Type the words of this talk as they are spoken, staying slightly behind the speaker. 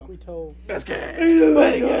toe. Basscast.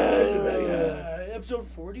 Episode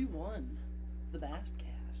 41, the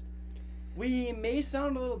Basscast. We may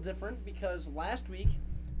sound a little different because last week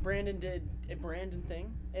Brandon did a Brandon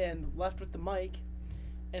thing and left with the mic,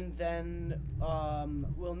 and then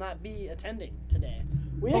will not be attending today.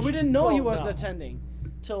 We didn't know he wasn't attending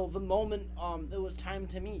till the moment it was time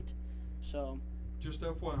to meet. So. Just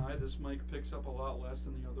FYI, this mic picks up a lot less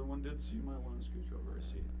than the other one did, so you might want to scooch over a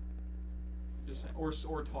seat. Just saying. Or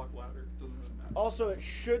talk louder. Doesn't really matter. Also, it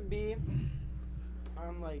should be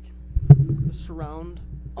on like the surround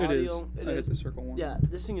audio. It is. I hit the circle one. Yeah,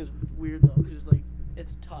 this thing is weird though, because like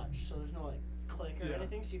it's touch, so there's no like click or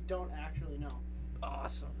anything, so you don't actually know.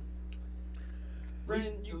 Awesome.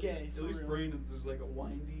 Brandon, you gay? At least Brandon's is like a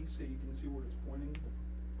windy, so you can see where it's pointing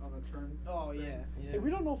on a turn. Oh yeah. Hey, we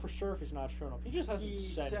don't know for sure if he's not showing up. He just hasn't said.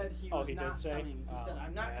 He said he was not coming. He said,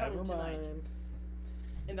 "I'm not coming tonight."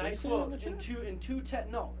 And I quote in two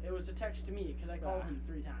no, it was a text to me because I called him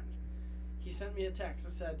 3 times. He sent me a text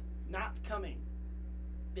that said, "Not coming,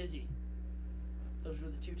 busy." Those were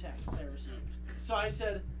the 2 texts I received. So I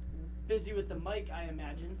said, "Busy with the mic, I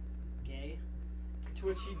imagine." Gay. To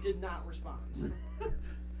which he did not respond.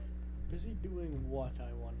 Busy doing what,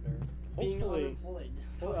 I wonder? Being unemployed.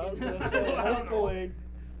 Well, I was gonna say, hopefully.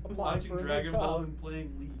 Watching Dragon Ball and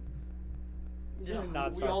playing League. He did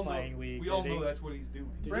not start playing League. We all know that's what he's doing.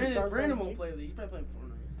 Brandon won't play League. He's probably playing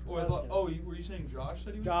Fortnite. Oh, were you saying Josh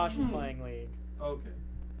said he was Josh is playing League. Okay.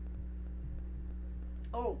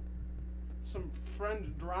 Oh, some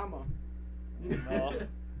friend drama. No.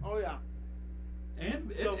 Oh, yeah.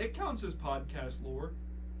 And so, it counts as podcast lore.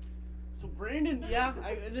 So Brandon,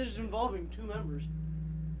 it is involving 2 members.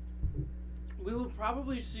 We will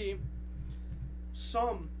probably see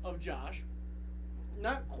some of Josh.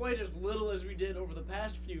 Not quite as little as we did over the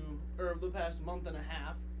past month and a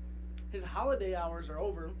half. His holiday hours are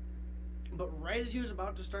over, but right as he was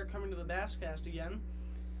about to start coming to the Basscast again,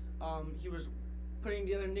 he was putting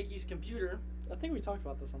together Nikki's computer. I think we talked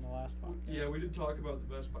about this on the last podcast. Yeah, we did talk about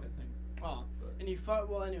the Best Buy thing. Oh,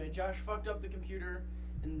 and Josh fucked up the computer,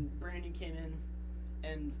 and Brandon came in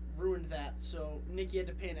and ruined that. So Nikki had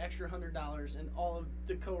to pay an extra $100, and all of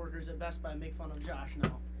the coworkers at Best Buy make fun of Josh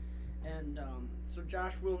now. And so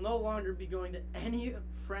Josh will no longer be going to any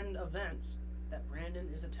friend events that Brandon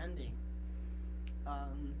is attending.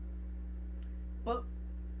 But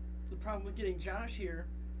the problem with getting Josh here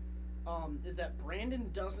is that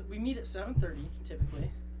Brandon doesn't. We meet at 7:30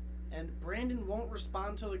 typically, and Brandon won't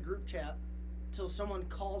respond to the group chat till someone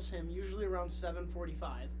calls him, usually around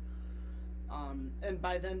 7:45. And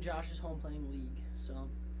by then Josh is home playing League, so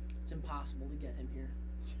it's impossible to get him here.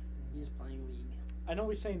 He's playing League. I know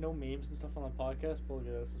we say no memes and stuff on the podcast, but look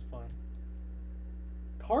at this, it's fine.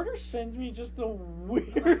 Carter sends me just the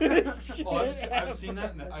weirdest shit. Oh, I've seen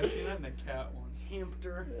that in a cat once.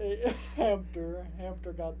 Hamster ate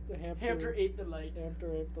the light.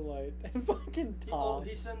 Hamster ate the light. And fucking Tom.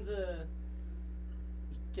 He sends a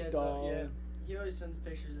cat. Yeah. He always sends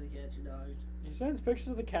pictures of the cats or dogs. He sends pictures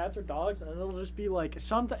of the cats or dogs, and it'll just be like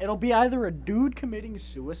it'll be either a dude committing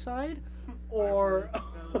suicide, or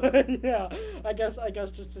yeah. I guess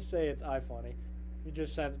just to say it's iFunny. He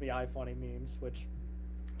just sends me iFunny memes, which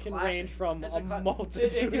can range from a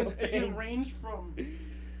multitude of things. It can range from.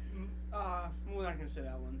 We're not gonna say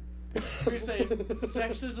that one. We're gonna say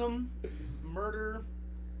sexism, murder,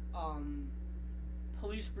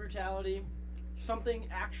 police brutality, something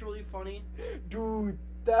actually funny. Dude,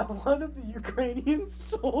 that one of the Ukrainian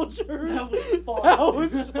soldiers. That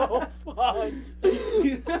was so fucked.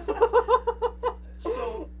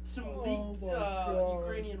 So some leaked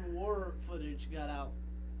Ukrainian war footage got out,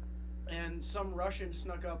 and some Russian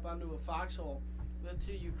snuck up onto a foxhole with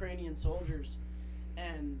 2 Ukrainian soldiers,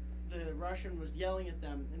 and the Russian was yelling at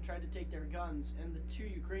them and tried to take their guns, and the 2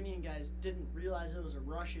 Ukrainian guys didn't realize it was a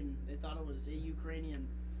Russian. They thought it was a Ukrainian.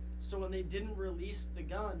 So when they didn't release the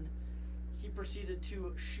gun, he proceeded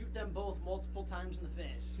to shoot them both multiple times in the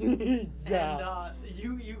face. Yeah.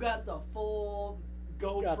 And you got the full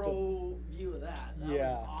GoPro view of that. That was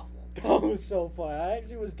awful. That was so fun. I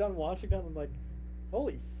actually was done watching that and I'm like,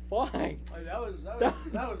 holy fuck. Like, that was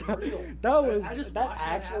real. That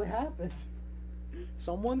actually happened.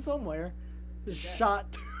 Someone somewhere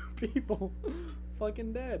shot 2 people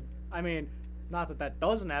fucking dead. I mean, not that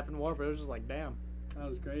doesn't happen more, but it was just like, damn. That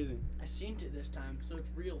was crazy. I seen it this time, so it's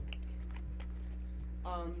real.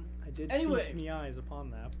 I did feast me eyes upon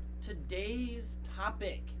that. Today's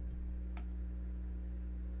topic.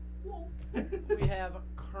 We have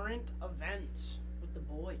current events with the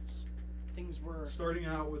boys. Things were starting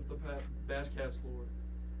out with the Basscast lore.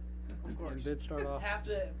 Of course. It did start off.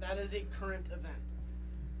 That is a current event.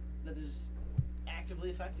 that is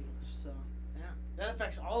actively affecting us. So yeah, that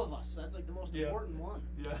affects all of us. That's like the most Yeah. important one.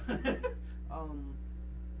 Yeah.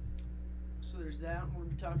 So there's that. We'll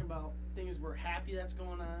be talking about things we're happy that's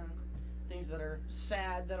going on, things that are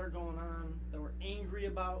sad that are going on, that we're angry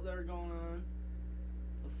about that are going on.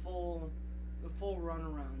 The full run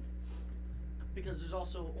around. Because there's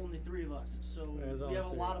also only 3 of us, so There's we only have a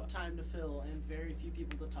 3 lot of of us. time to fill and very few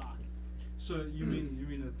people to talk. So you mean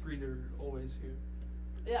the 3 that are always here?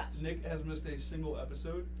 Yeah. Nick has missed a single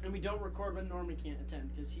episode. And we don't record when Normie can't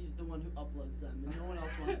attend because he's the one who uploads them, and no one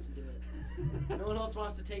else wants to do it. No one else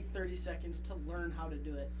wants to take 30 seconds to learn how to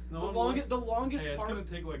do it. No the one longest, wants- the longest Hey, it's part. gonna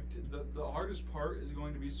take like the hardest part is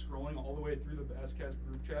going to be scrolling all the way through the Basscast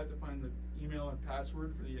group chat to find the email and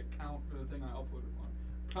password for the account for the thing I uploaded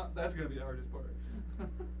on. That's gonna be the hardest part.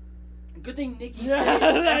 Good thing Nikki Yeah, saves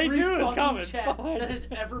I every knew it was fucking coming. chat Fine. that has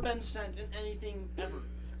ever been sent in anything ever.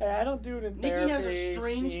 Hey, I don't do it in Nikki therapy, has a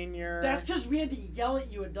strange. senior. That's because we had to yell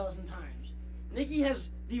at you a dozen times. Nikki has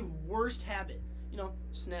the worst habit. You know,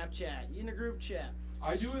 Snapchat, in a group chat.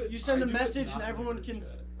 I do it. You send I a do it message not and in a everyone group can.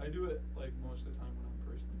 chat. I do it like most of the time when I'm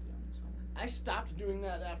personally DMing someone. I stopped doing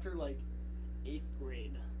that after like 8th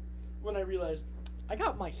grade, when I realized. I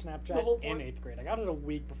got my The Snapchat whole in point- 8th grade. I got it a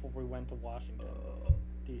week before we went to Washington,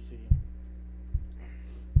 D.C.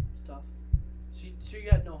 Stuff. So you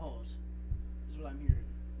had no hose, is what I'm hearing.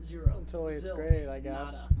 Zero. Until 8th Zilch, grade, I guess.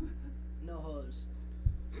 Nada. No hose.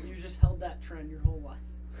 You just held that trend your whole life.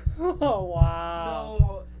 Oh, wow.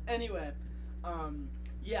 No. Anyway,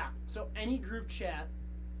 yeah. So any group chat,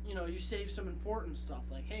 you know, you save some important stuff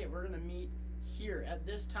like, hey, we're gonna meet here at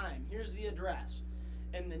this time. Here's the address,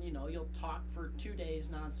 and then you know you'll talk for 2 days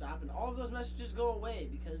nonstop, and all of those messages go away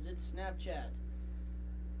because it's Snapchat.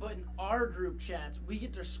 But in our group chats, we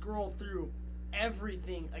get to scroll through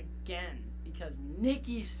everything again because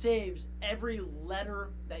Nikki saves every letter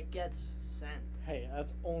that gets sent. Hey,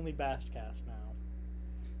 that's only Bashcast now.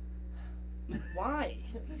 Why?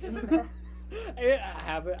 I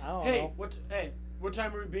have it. I don't know. What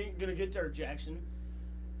time are we gonna get there, Jackson?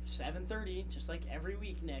 7:30, just like every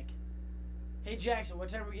week, Nick. Hey Jackson, what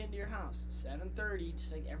time are we getting to your house? 7:30,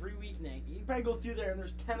 just like every week, Nick. You can probably go through there and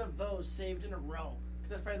there's 10 of those saved in a row, because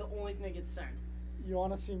that's probably the only thing that gets sent. You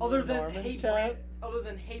want to see me Other in than Norman's hey, chat?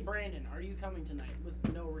 hey Brandon, are you coming tonight?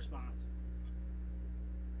 With no response.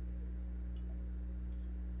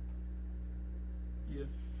 Yeah.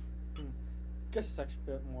 Guess it's actually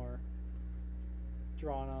a bit more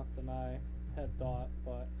drawn out than I had thought,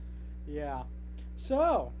 but yeah.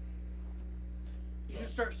 So, You should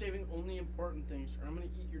start saving only important things, or I'm gonna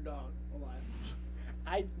eat your dog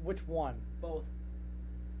alive. which one? Both.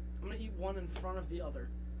 I'm gonna eat one in front of the other,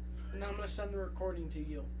 and then I'm gonna send the recording to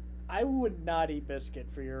you. I would not eat biscuit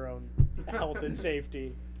for your own health and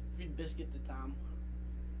safety. Feed biscuit to Tom.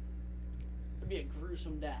 It'd be a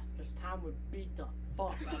gruesome death, because Tom would beat the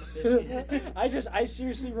fuck out of biscuit. I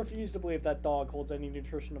seriously refuse to believe that dog holds any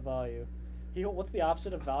nutritional value. What's the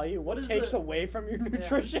opposite of value? What is takes the- away from your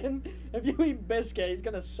nutrition? If you eat biscuit, he's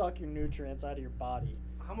gonna suck your nutrients out of your body.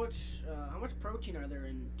 How much protein are there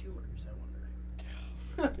in tumors?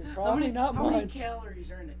 I wonder. Probably not how many much.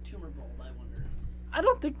 calories are in a tumor bowl? I wonder. I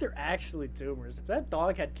don't think they're actually tumors. If that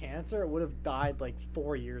dog had cancer, it would have died like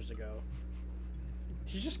 4 years ago.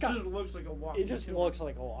 He just got. It just looks like a walking. It just tumor. looks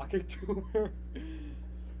like a walking tumor.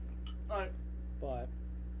 All right. But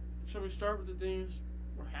Shall we start with the things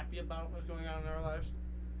we're happy about what's going on in our lives?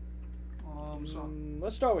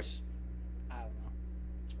 let's start with. I don't know.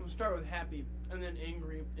 We'll start with happy, and then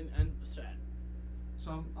angry, and end with sad.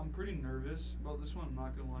 So I'm pretty nervous about this one. I'm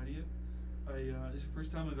not gonna lie to you. It's the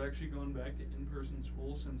first time I've actually gone back to in-person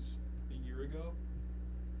school since a year ago.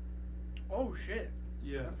 Oh shit!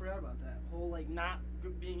 Yeah. I forgot about that whole like not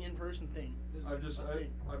being in person thing. Is I've like just a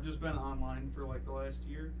thing. I've just been online for like the last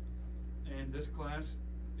year, and this class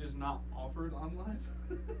is not offered online.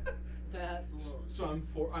 That blows. So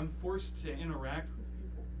I'm forced to interact with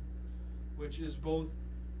people, which is both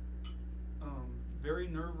very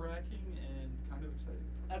nerve-wracking and kind of exciting.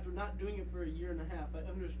 After not doing it for a year and a half, I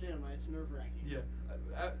understand why it's nerve-wracking. Yeah,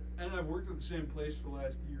 and I've worked at the same place for the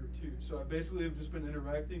last year or two, so I basically have just been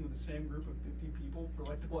interacting with the same group of 50 people for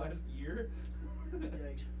like the last year.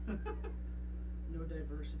 Yikes. No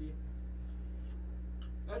diversity.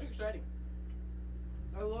 That's exciting.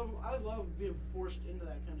 I love being forced into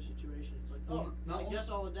that kind of situation. It's like, Well, oh, not I only- guess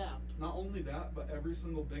I'll adapt. Not only that, but every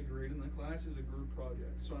single big grade in the class is a group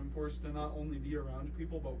project, so I'm forced to not only be around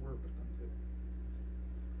people, but work with them too.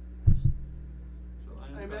 So am I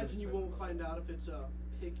kind of imagine you excited won't about find that. out if it's a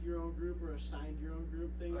pick your own group or assigned your own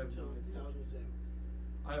group thing I have until no idea. I was gonna say.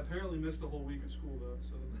 I apparently missed a whole week of school though,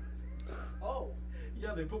 so Oh.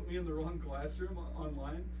 Yeah, they put me in the wrong classroom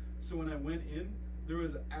online. So when I went in, there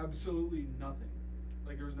was absolutely nothing.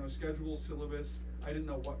 Like there was no schedule, syllabus. I didn't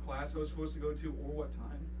know what class I was supposed to go to or what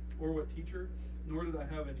time or what teacher. Nor did I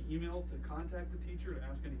have an email to contact the teacher to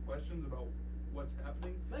ask any questions about what's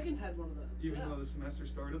happening. Megan had one of those. Even yeah. though the semester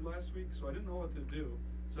started last week, so I didn't know what to do.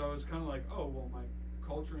 So I was kind of like, oh, well, my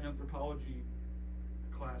culture anthropology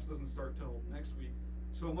class doesn't start till next week,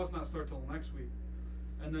 so it must not start till next week.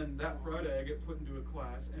 And then that Friday I get put into a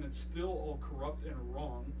class and it's still all corrupt and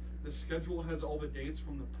wrong. The schedule has all the dates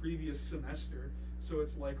from the previous semester, so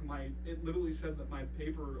it's like it literally said that my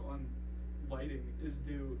paper on lighting is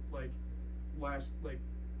due like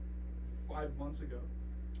 5 months ago.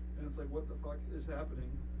 And it's like, what the fuck is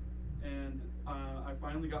happening? And I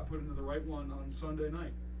finally got put into the right one on Sunday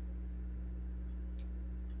night.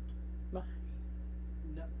 Nice.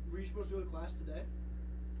 No, were you supposed to go to class today?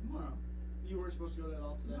 Tomorrow. You weren't supposed to go to it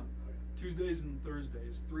all today? No. Okay. Tuesdays and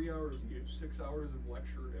Thursdays, 3 hours each, 6 hours of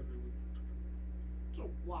lecture every week. It's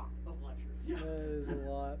a lot of lectures. Yeah. That is a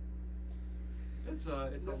lot.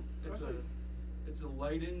 It's a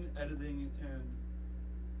lighting, editing, and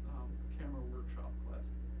camera workshop class.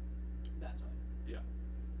 That's all. Yeah.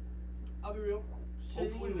 I'll be real.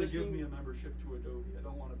 Sitting Hopefully and they give listening- me a membership to Adobe. I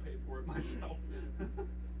don't want to pay for it myself.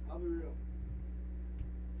 I'll be real.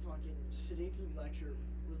 Fucking sitting through lecture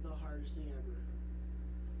was the hardest thing ever.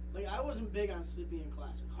 Like, I wasn't big on sleeping in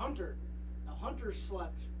class. Hunter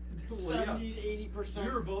slept Well, yeah. 70 to 80%.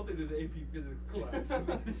 We were both in his AP Physics class.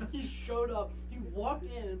 He showed up. He walked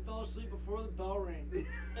in and fell asleep before the bell rang.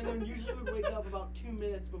 And then usually would wake up about 2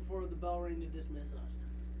 minutes before the bell rang to dismiss us.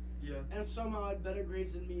 Yeah. And somehow had better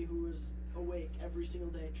grades than me, who was awake every single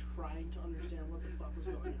day trying to understand what the fuck was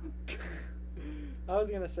going on. I was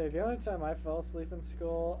gonna say, the only time I fell asleep in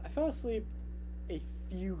school, I fell asleep a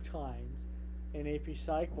few times in AP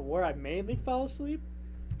Psych, but where I mainly fell asleep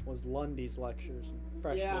was Lundy's lectures,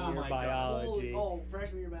 freshman Yeah. year Oh my God. biology.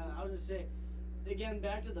 Freshman year biology. I was gonna say, again,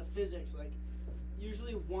 back to the physics. Like,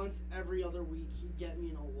 usually once every other week, he'd get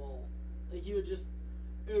me in a lull. Like, it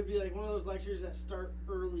would be like one of those lectures that start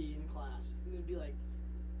early in class, and it'd be like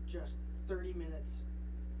just 30 minutes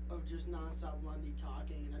of just nonstop Lundy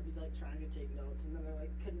talking, and I'd be like trying to take notes, and then I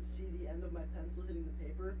like couldn't see the end of my pencil hitting the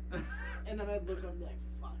paper, and then I'd look up and be like,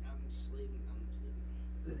 "Fuck, I'm sleeping."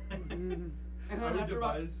 Mhm. And I then would after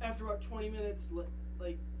devise- about 20 minutes,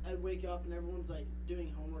 like I'd wake up and everyone's like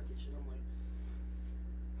doing homework and shit. I'm like,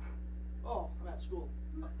 "Oh, I'm at school.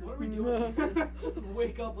 What are we doing?"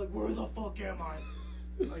 Wake up like, "Where the fuck am I?"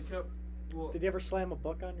 Did you ever slam a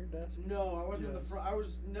book on your desk? No, I wasn't in the Yes. front. I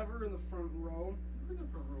was never in the front row. You were in the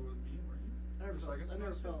front row with me, weren't you? I never, For fell, second I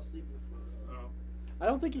never semester? fell asleep in the front row. Oh. I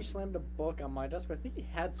don't think he slammed a book on my desk, but I think he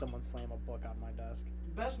had someone slam a book on my desk.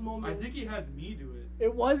 Best moment. I think he had me do it.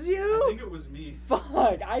 It was you? I think it was me.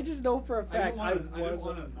 Fuck, I just know for a I fact didn't want to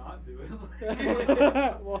wasn't. not do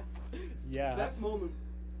it. Well, yeah. Best moment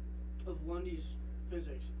of Lundy's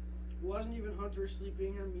physics wasn't even Hunter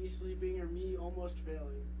sleeping or me almost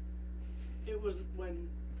failing. It was when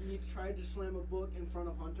he tried to slam a book in front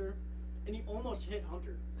of Hunter, and he almost hit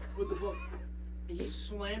Hunter with the book. He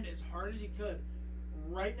slammed as hard as he could,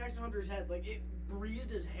 right next to Hunter's head. Like, it breezed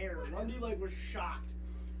his hair. Lundy like was shocked.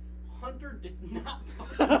 Hunter did not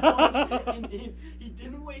fucking budge, and he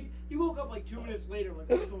didn't wake. He woke up like 2 minutes later. Like,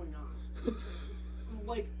 what's going on?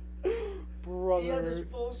 Like, Brother. he had this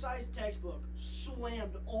full-size textbook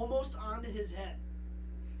slammed almost onto his head.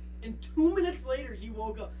 And 2 minutes later, he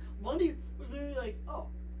woke up. Lundy was literally like, "Oh,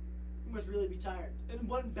 you must really be tired," and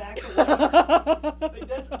went back to lesson. Like,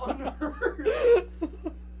 that's unheard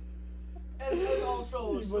of. As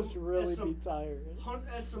also, He must really as some, be tired.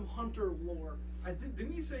 As some Hunter lore.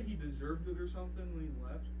 Didn't he say he deserved it or something when he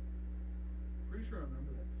left? Pretty sure I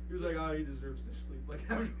remember that. He was like, "Oh, he deserves to sleep." Like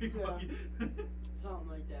after he Yeah. fucking. Something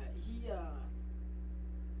like that.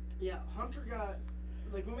 Hunter got,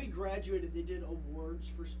 like, when we graduated, they did awards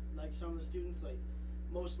for, like, some of the students, like,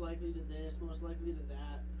 most likely to this, most likely to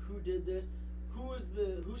that, who did this,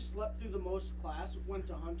 who slept through the most class went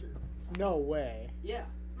to Hunter. No way. Yeah.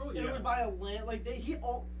 Oh And yeah. it was by a land, like, they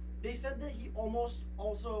said that he almost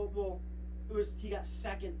also, he got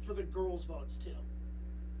second for the girls' votes, too.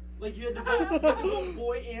 Like, you had to vote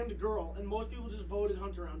boy and girl, and most people just voted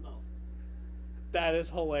Hunter on both. That is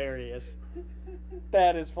hilarious.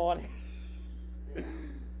 That is funny. Yeah.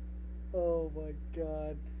 Oh my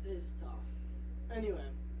god. It's tough. Anyway,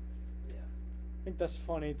 yeah. I think that's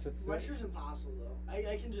funny to think. Lecture's impossible, though.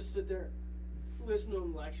 I can just sit there, listen to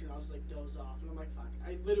him lecture, and I'll just, like, doze off. And I'm like, fuck.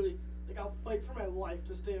 I literally, like, I'll fight for my life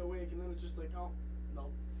to stay awake, and then it's just like, oh,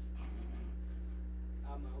 no.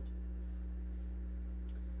 I'm out.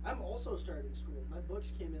 I'm also starting school. My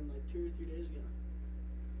books came in like 2 or 3 days ago.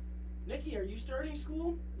 Nikki, are you starting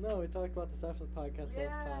school? No, we talked about this after the podcast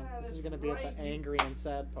last time. Yeah, This is that's gonna be at right. the angry and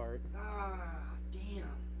sad part. Ah, damn.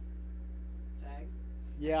 Fag.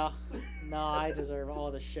 Yeah. No, I deserve all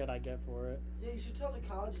the shit I get for it. Yeah, you should tell the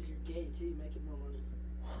colleges you're gay too. You make it more money.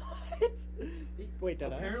 What? Wait,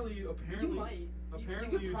 did Apparently, You might. apparently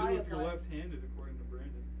could you pry do if a you're flag. left-handed, according to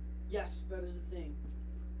Brandon. Yes, that is a thing.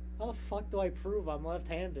 How the fuck do I prove I'm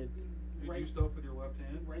left-handed? You Right, do stuff with your left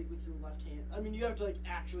hand. right with your left hand. I mean, you have to like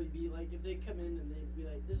actually be like, if they come in and they be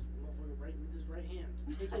like, this motherfucker right with his right hand,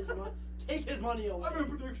 take his money, take his money away. I'm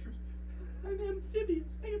ambidextrous. I'm amphibious.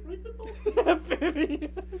 I am right with both.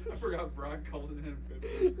 Amphibious. I forgot Brock called it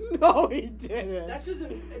amphibious. No, he didn't. That's because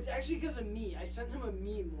it's actually because of me. I sent him a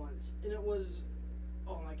meme once, and it was,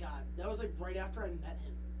 oh my god, that was like right after I met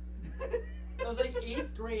him. That was like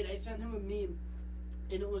 8th grade. I sent him a meme,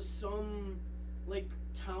 and it was some like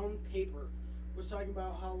town paper was talking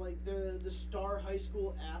about how like the star high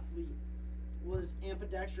school athlete was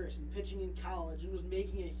ambidextrous and pitching in college and was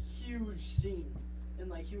making a huge scene, and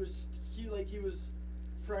like he was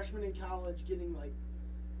freshman in college getting like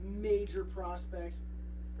major prospects.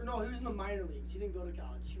 Or no, he was in the minor leagues. He didn't go to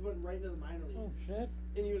college. He went right into the minor leagues. Oh shit.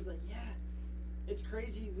 And he was like, yeah, it's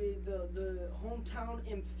crazy. The hometown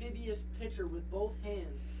amphibious pitcher with both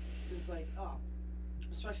hands. And it's like, oh.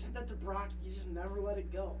 So I sent that to Brock. He just never let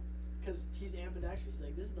it go. Because he's ambidextrous. He's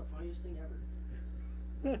like, this is the funniest thing ever.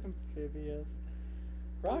 Amphibious.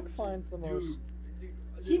 Brock finds the most.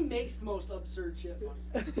 He makes the most absurd shit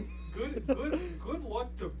funny. Good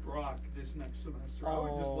luck to Brock this next semester. I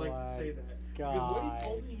would just Oh like to my say that. Because what God. he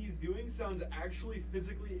told me he's doing sounds actually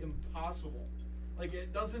physically impossible. Like,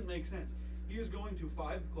 it doesn't make sense. He is going to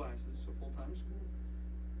 5 classes, so full-time school.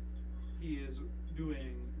 He is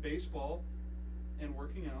doing baseball and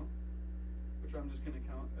working out, which I'm just going to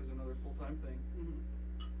count as another full-time thing.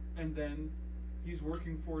 Mhm. And then he's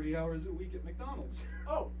working 40 hours a week at McDonald's.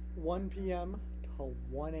 Oh, 1 p.m. to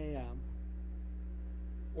 1 a.m.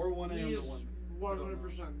 Or 1 a.m. he to is 1. 100%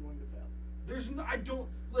 going to fail. There's no, I don't,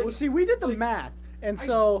 like, Well, see, we did the like, math, and I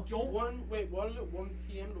so don't, What is it? 1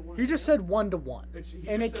 p.m. to 1 he just said 1 to 1, He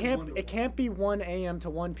and just it said can't 1 to 1. it can't be 1 a.m. to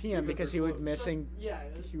 1 p.m. Because because they're he would closed. missing Yeah.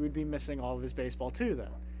 he would be missing all of his baseball too then.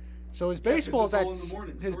 So his Yeah, 'cause baseball's it's at all in the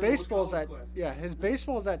morning. his So are most baseball's college at classes. yeah his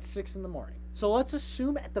baseball's at 6 in the morning. So let's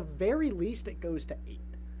assume at the very least it goes to 8.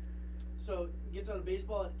 So gets out of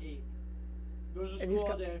baseball at 8. Goes to And he's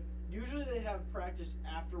school all got- day. Usually they have practice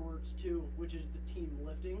afterwards too, which is the team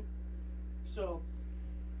lifting. So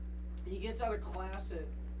he gets out of class at.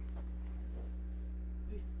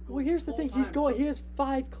 Well, here's the thing. full-time, He's going. so- He has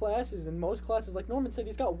 5 classes, and most classes, like Norman said,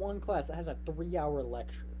 he's got 1 class that has a 3-hour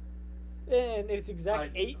lecture, and it's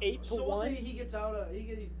exact I- 8 to So we'll 1. say he gets out.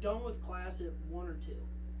 He's done with class at 1 or 2.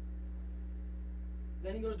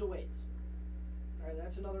 Then he goes to weights. All right,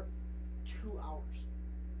 that's another 2 hours.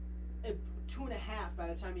 And 2.5 by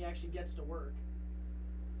the time he actually gets to work.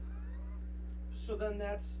 So then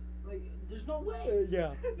that's like, there's no way.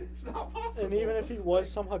 Yeah. It's not possible. And even if he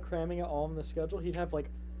was somehow cramming it all in the schedule, he'd have like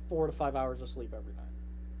 4 to 5 hours of sleep every night.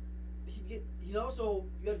 He'd also,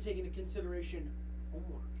 you got to take into consideration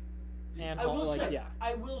homework. And I will say, yeah.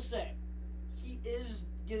 I will say, he is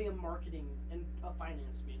getting a marketing and a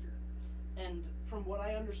finance major, and from what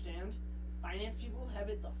I understand, finance people have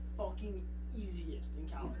it the fucking easiest in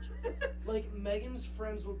college. Like Megan's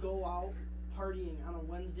friends will go out partying on a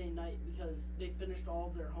Wednesday night because they finished all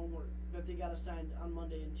of their homework that they got assigned on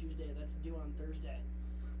Monday and Tuesday that's due on Thursday.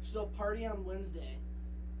 So they'll party on Wednesday,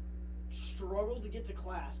 struggle to get to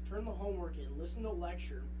class, turn the homework in, listen to a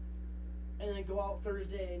lecture, and then go out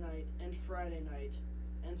Thursday night and Friday night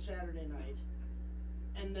and Saturday night,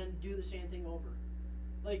 and then do the same thing over.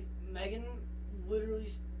 Like Megan literally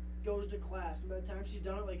goes to class, and by the time she's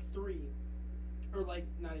done at like 3, or like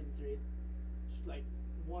not even 3, like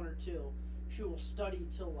 1 or 2, she will study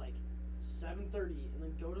till like 7:30, and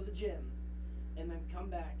then go to the gym, and then come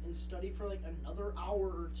back and study for like another hour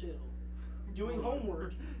or 2, doing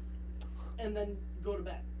homework, and then go to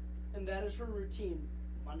bed. And that is her routine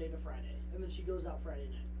Monday to Friday. And then she goes out Friday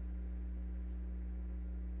night.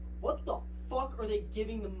 What the fuck are they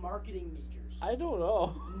giving the marketing majors? I don't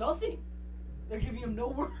know. Nothing. They're giving them no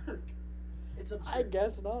work. It's absurd. I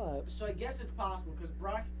guess not. So I guess it's possible because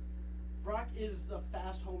Brock is a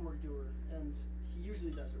fast homework doer, and he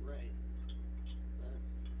usually does it right. But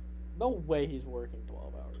No way he's working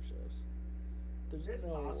 12-hour shifts. There's it's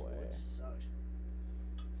no possible. way. It just sucks.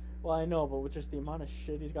 Well, I know, but with just the amount of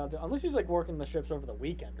shit he's got to do, unless he's like working the shifts over the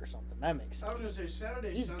weekend or something, that makes sense. I was gonna say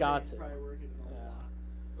Saturday, He's Sunday, got he's to. probably working a Yeah. lot.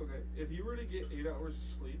 Okay, if you were to get 8 hours of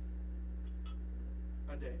sleep,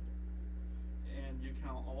 a day, and you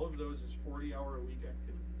count all of those as 40-hour-a-week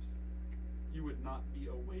activities, you would not be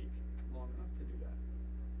awake long enough to do that,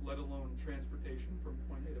 let alone transportation from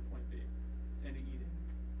point A to point B and eating.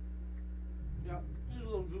 Yeah, he's a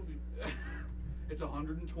little goofy. It's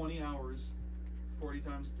 120 hours, 40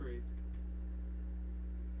 times 3,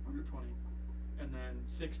 120, and then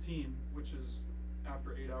 16, which is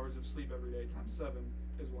after 8 hours of sleep every day, times 7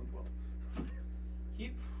 is 112.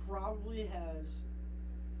 He probably has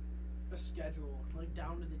a schedule, like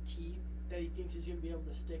down to the T, that he thinks he's gonna be able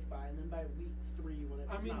to stick by, and then by week 3, when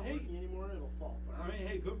it's not working anymore, it'll fall apart. I mean,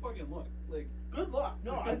 hey, good fucking luck. Like, good luck.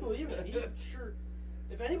 No, I believe it. He sure.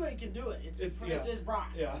 If anybody can do it, it's his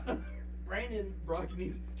Brock. Yeah. Brandon. Brock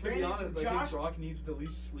needs. To be honest, I think Brock needs the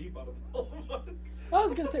least sleep out of all of us. I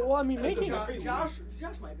was gonna say, well, I mean, making Josh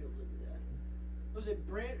might be able to do that. Was it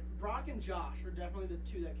Brock and Josh are definitely the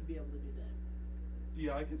two that could be able to do that.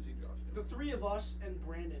 Yeah, I can see Josh. The 3 of us and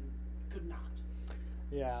Brandon could not.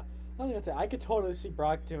 Yeah. I was gonna say I could totally see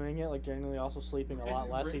Brock doing it, like genuinely also sleeping a lot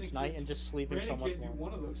less each night and just sleeping so much can't more. do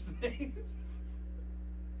one of those things.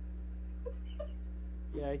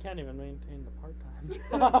 Yeah, he can't even maintain the part-time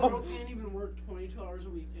Bro job. can't even work 22 hours a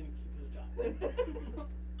week and keep his job.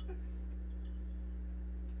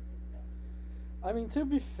 I mean, to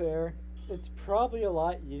be fair, it's probably a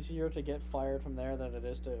lot easier to get fired from there than it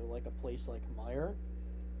is to like a place like Meyer.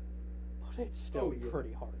 But it's still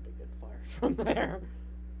pretty hard to get fired from there.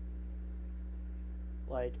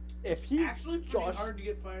 Like, if he actually pretty hard to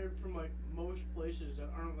get fired from like most places that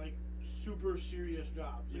aren't like super serious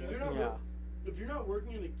jobs. Like, if you're not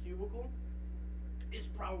working in a cubicle, it's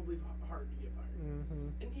probably hard to get fired.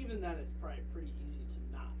 Mm-hmm. And even then, it's probably pretty easy to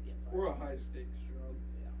not get fired. Or a high stakes job.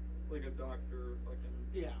 Yeah. Like a doctor, fucking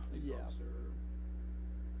police officer.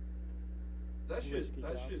 That shit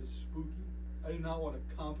is spooky. I do not want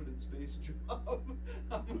a competence-based job.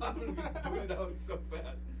 I'm gonna be doing it out so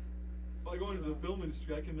bad. If I go into the film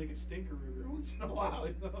industry, I can make a stinker every once in a while,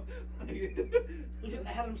 you know? Look at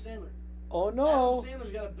Adam Sandler. Oh no! Adam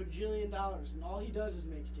Sandler's got $1 bajillion, and all he does is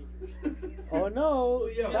make stinkers. Oh no!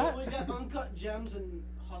 Yeah. He's got Uncut Gems and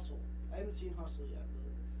Hustle. I haven't seen Hustle yet,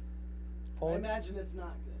 but I imagine it's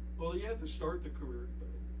not good. Well, you have to start the career. But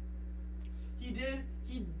He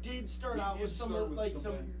did start out with some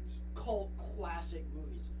cult classic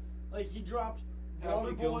movies. Like he dropped Happy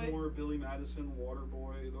Waterboy, Gilmore, Billy Madison,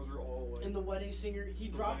 Waterboy. Those are all like. and The Wedding Singer. He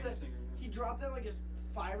dropped that. He dropped that like a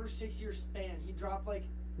 5 or 6 year span. He dropped like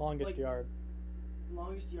Longest Yard.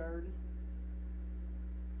 Longest Yard.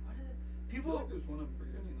 What is it? I People. feel like there's one I'm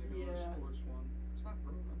forgetting. Like a sports one. It's not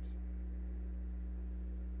Grown Ups.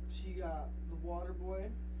 So you got The Waterboy,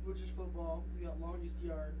 which is football. You got Longest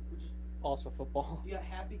Yard, which is Also football. You got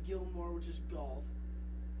Happy Gilmore, which is golf.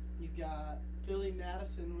 You've got Billy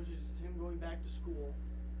Madison, which is him going back to school.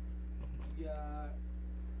 You got.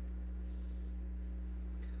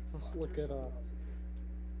 Let's look it up.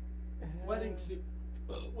 Wedding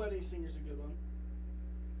Singer's a good one.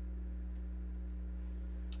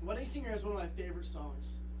 Wedding Singer has one of my favorite songs.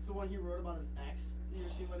 It's the one he wrote about his ex. You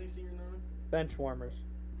ever seen Wedding Singer, Norman? Bench warmers.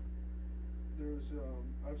 There's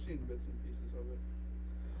I've seen bits and pieces of it.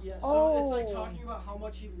 Yeah, so it's like talking about how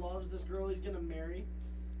much he loves this girl he's gonna marry,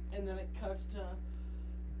 and then it cuts to,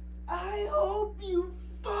 I hope you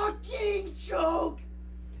fucking choke!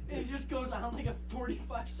 And it just goes on like a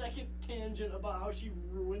 45-second tangent about how she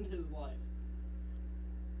ruined his life.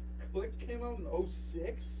 Click came out in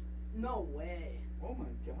 06? No way. Oh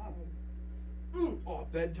my god. Oh,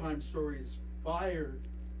 Bedtime Stories fire.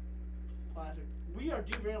 Classic. We are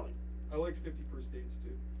derailing. I liked 50 First Dates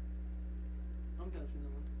too. I'm touching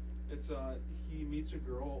that one. It's he meets a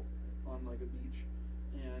girl on like a beach,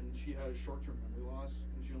 and she has short-term memory loss,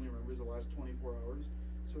 and she only remembers the last 24 hours.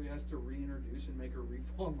 So he has to reintroduce and make her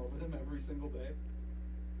re-fall in love with him every single day.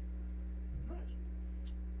 Nice.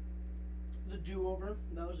 The Do-Over,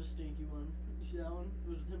 that was a stinky one. You see that one? It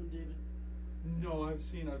was with him and David. No, I've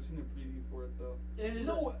seen a preview for it though. It is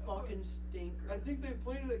No, a fucking stinker. I think they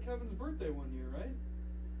played it at Kevin's birthday one year, right?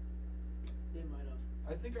 They might have.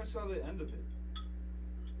 I think I saw the end of it.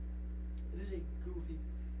 It is a goofy.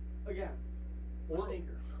 Again, a Or,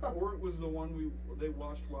 stinker. or it was the one they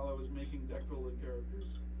watched while I was making deck building characters.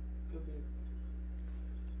 Could be.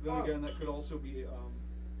 Then Oh. again, that could also be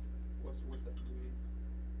what's that movie?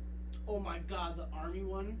 Oh my god, the army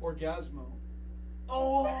one. Orgasmo.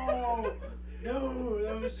 Oh no,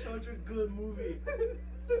 that was such a good movie.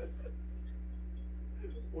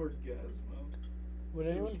 Orgasmo. Would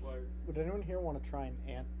She anyone was fired. would anyone here want to try an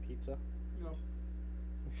ant pizza? No,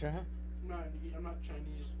 Sure. I'm not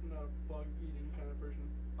Chinese. I'm not a bug eating kind of person.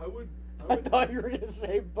 I would. I thought you were gonna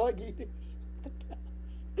say bug eating.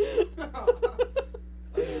 Yes.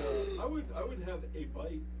 I would have a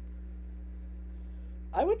bite.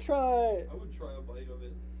 I would try. I would try a bite of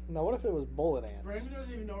it. Now, what if it was bullet ants? Brandon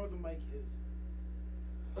doesn't even know where the mic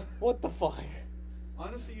is. What the fuck?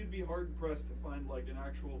 Honestly, you'd be hard pressed to find like an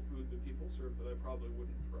actual food that people serve that I probably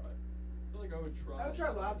wouldn't try. I feel like I would try. I would try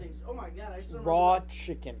a lot of things. Oh my god, I still Raw remember.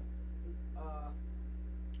 chicken.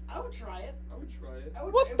 I would try it. I would try it. I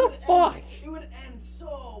would What it the would end- fuck? It would end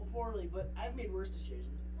so poorly, but I've made worse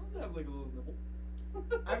decisions. I'd have like a little nibble.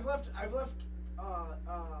 I've left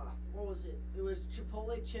what was it? It was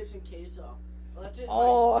Chipotle chips and queso. I left it in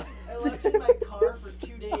Oh. I left it in my car for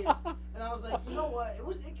 2 days, and I was like, you know what?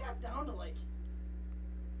 It got down to like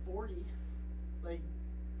 40, like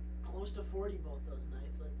close to 40 both those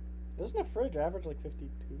nights. Like, Doesn't a fridge average like 52?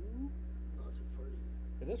 no, it's like 40.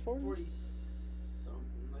 It is 40? 40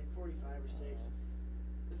 something, like 45 or 6.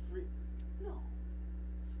 The free, no.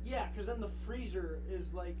 Yeah, because then the freezer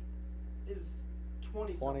is 20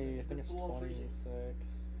 20, something. I think it's below 26. freezing.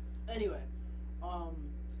 Anyway,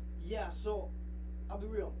 yeah. So I'll be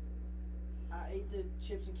real. I ate the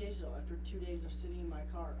chips and queso after 2 days of sitting in my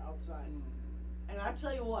car outside, and I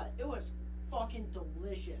tell you what, it was fucking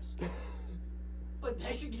delicious. But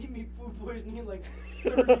that should give me food poisoning in like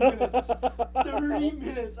 30 minutes. 30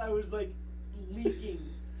 minutes, I was like leaking.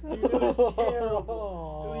 Dude, it was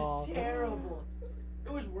terrible. It was terrible.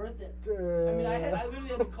 It was worth it. I mean, I literally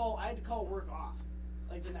had to call work off,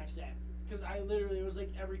 like the next day, because I literally, it was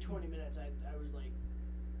like every 20 minutes I was like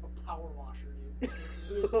a power washer, dude.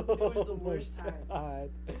 It was the worst time. God.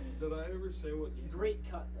 Did I ever say what game? Great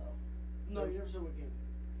cut though. No, you never said what game.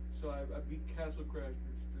 So I beat Castle Crashers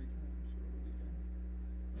 3 times over the weekend.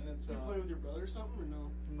 And it's You play with your brother or something or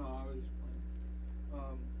no? No, I was just playing.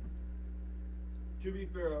 To be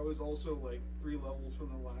fair, I was also like 3 levels from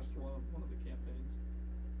the last one of the campaigns.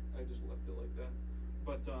 I just left it like that.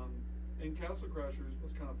 But in Castle Crashers,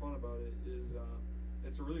 what's kind of fun about it is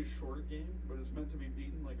it's a really short game, but it's meant to be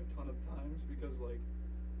beaten like a ton of times because like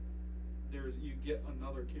you get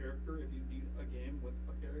another character if you beat a game with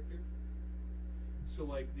a character. So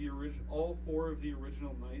like all 4 of the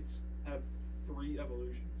original knights have 3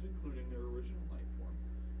 evolutions, including their original knight form.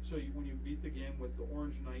 So when you beat the game with the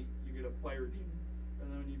orange knight, you get a fire demon, and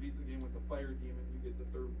then when you beat the game with the fire demon, you get the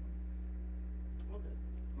 3rd one. Okay.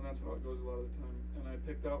 And that's how it goes a lot of the time. And I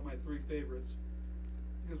picked out my 3 favorites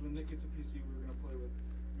because when Nick gets a PC, we were gonna play with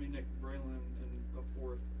me, Nick, Braylon, and the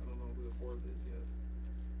 4th. I don't know who the 4th is yet.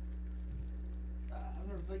 I've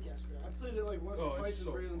never played Casper. I played it like once Oh, or it's twice in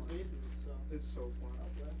so Braylon's fun. basement, so. It's so fun.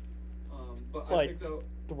 Okay. But It's I like picked out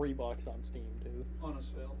 $3 on Steam, dude. on a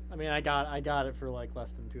sale. I mean, I got it for like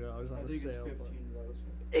less than $2 on I the think sale. it's but- 15 though.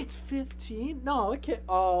 So. It's 15? No, it can't.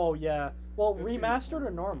 Oh yeah. Well, 15. remastered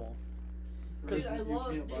or normal? Dude, I you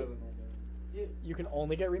love can't buy it. the normal. Dude, You can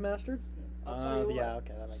only get remastered. I'll tell you Yeah. what,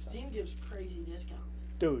 Okay, that makes Steam sense. gives crazy discounts.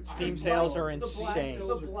 Dude, Steam I sales know. are The Black, insane. the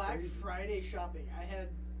Sales are Black crazy. Friday shopping, I had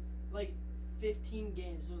like 15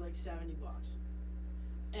 games. It was like $70,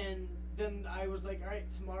 and then I was like, all right,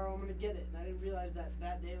 tomorrow I'm gonna get it. And I didn't realize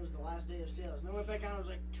that day was the last day of sales. And I went back on, it was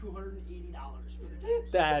like $280 for the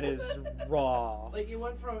games. That is raw. Like it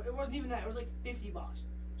wasn't even that. It was like $50.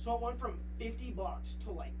 So it went from $50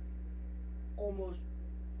 to like almost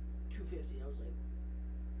 $250. I was like,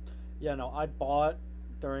 Yeah, no, I bought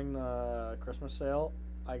during the Christmas sale.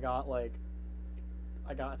 I think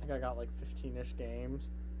I got like 15ish games,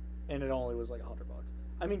 and it only was like $100.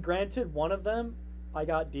 I mean, granted, one of them I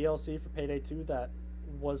got DLC for Payday 2 that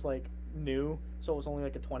was like new, so it was only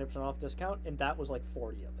like a 20% off discount, and that was like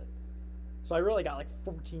 40 of it. So I really got like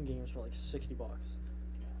 14 games for like $60,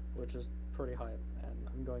 which is pretty hype, and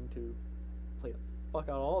I'm going to play the fuck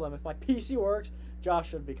out of all of them if my PC works. Josh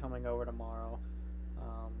should be coming over tomorrow.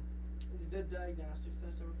 the diagnostics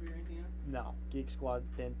test ever figure anything out? No, Geek Squad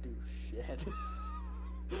didn't do shit.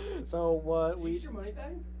 So what Did we you get your money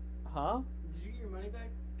back? huh? Did you get your money back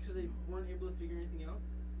because they weren't able to figure anything out?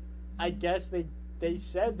 I guess they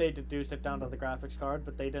said they deduced it down to the graphics card,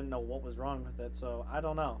 but they didn't know what was wrong with it. So I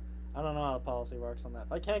don't know. I don't know how the policy works on that.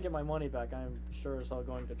 If I can't get my money back, I'm sure as hell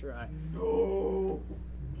going to try. No.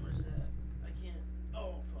 Where's that? I can't.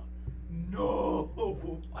 Oh fuck. No.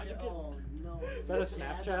 Why'd you get- Oh no. Is that a His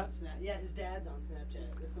dad's Snapchat? on yeah, his dad's on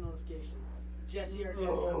Snapchat. That's the notification. Jesse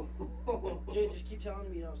Arquette's on. Dude, just keep telling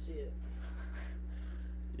me you don't see it.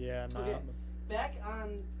 Yeah, no. Okay. Back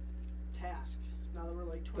on task. Now that we're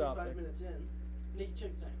like 25 Topic. minutes in. Nick,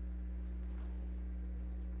 check the time.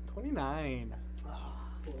 29. Ah,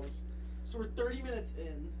 close. So we're 30 minutes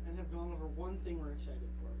in and have gone over one thing we're excited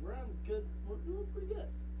for. We're on good. We're doing pretty good.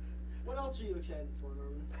 What else are you excited for,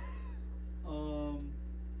 Norman?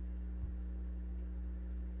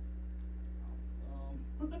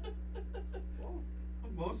 Well,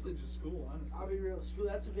 Mostly just school, honestly. I'll be real. School,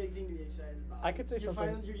 that's a big thing to be excited about. I could say You're something-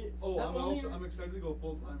 Finally, you're get, Oh, not only I'm excited to go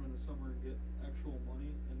full time in the summer and get actual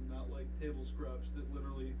money and not like table scraps that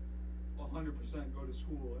literally 100% go to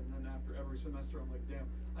school, and then after every semester I'm like, damn,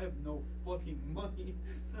 I have no fucking money.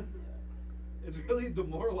 It's really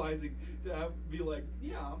demoralizing to be like,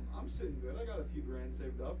 yeah, I'm sitting good. I got a few grand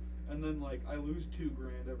saved up, and then like I lose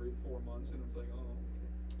 $2,000 every 4 months, and it's like, oh,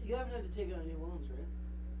 okay. You haven't had to take out any loans, right?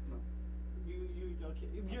 No. You okay?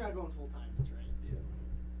 You're not going full time. That's right. Yeah.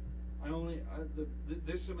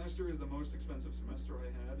 This semester is the most expensive semester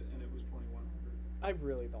I had, and it was $2,100. I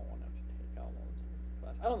really don't want to have to take out loans for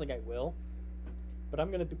class. I don't think I will, but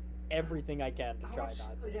I'm gonna do everything I can to How try much,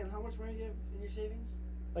 not to. again, how much money do you have in your savings?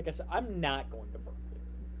 Like I said, I'm not going to Berkeley.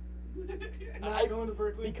 Not going to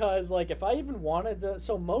Berkeley? Because like if I even wanted to,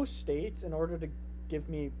 so most states, in order to give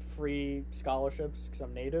me free scholarships because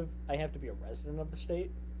I'm native, I have to be a resident of the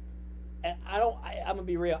state. And I'm gonna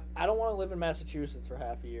be real. I don't want to live in Massachusetts for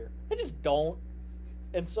half a year. I just don't.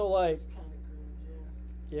 And so like, It's kind of cringe,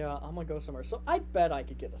 yeah, I'm gonna go somewhere. So I bet I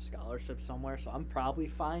could get a scholarship somewhere. So I'm probably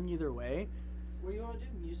fine either way. What do you want to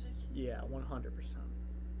do? Music? Yeah, 100%.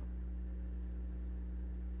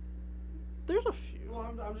 There's a few.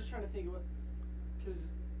 Well, I'm just trying to think of what, because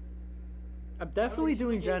I'm definitely you can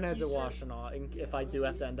doing look gen at eds at Eastern- Washtenaw if I do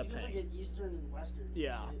have to end up you can paying. look at Eastern and Western. and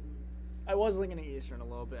Yeah. shit, and- I was looking at Eastern a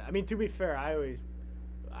little bit. I mean, to be fair, I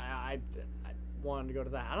wanted to go to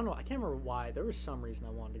that. I don't know. I can't remember why. There was some reason I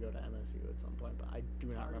wanted to go to MSU at some point, but I do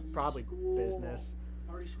not remember. Party Probably school. business.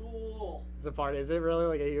 Party school. It's a part. Is it really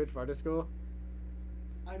like a huge part of school?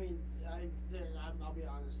 I mean, I'll be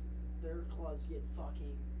honest. Their clubs get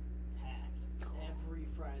fucking packed every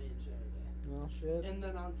Friday and Saturday. Well, shit. And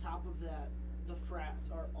then on top of that, the frats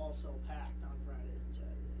are also packed on Fridays and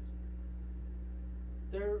Saturdays.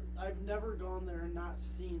 I've never gone there and not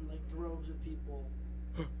seen like droves of people,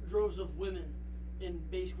 droves of women in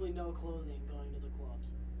basically no clothing going to the clubs.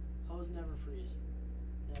 Hose never freeze.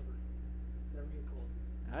 Never. Never get cold.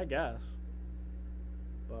 I guess.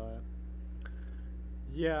 But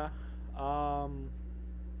yeah, I'm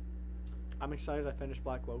excited. I finished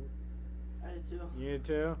Black Clover. I did too. You did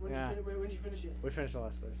too? When Yeah. When did you finish it? We finished it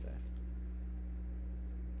last Thursday.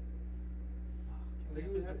 I think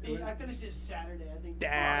it was I finished it Saturday. I think.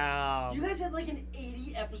 Damn. Fuck. You guys had like an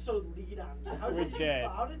 80 episode lead on me. How We did you? did.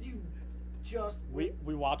 How did you just? We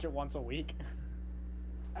watch it once a week.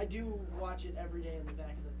 I do watch it every day in the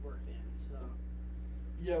back of the work van. So.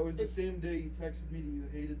 Yeah, it was the It- same day you texted me that you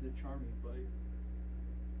hated the Charmy fight.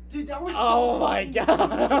 Dude, that was Oh so my fucking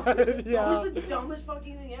God. stupid. Yeah. That was the dumbest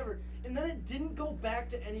fucking thing ever. And then it didn't go back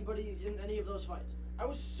to anybody in any of those fights. I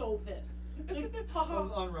was so pissed. It's like, haha,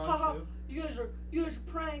 On round haha, two? you guys are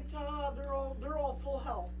pranked. Haha, they're all full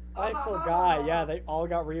health. I Ah, ha, ha, forgot. ha, Yeah, ha. they all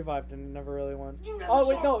got revived and never really won. You never Oh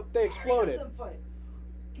wait, saw no, they any of exploded. them fight.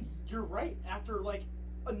 You're right. After like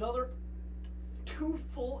another 2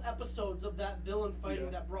 full episodes of that villain fighting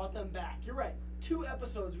Yeah. that brought them back. You're right. 2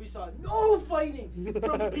 episodes we saw no fighting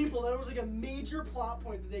from the people. That was like a major plot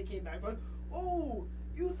point that they came back. Like, oh,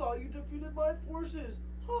 you thought you defeated my forces.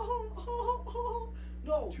 Ha ha ha ha.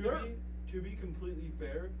 No, To be completely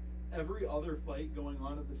fair, every other fight going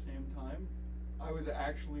on at the same time, I was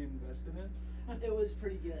actually invested in. it was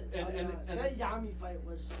pretty good. And- I'll be and- honest. and- that Yami fight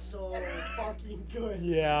was so fucking good.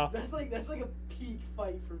 Yeah. That's like a peak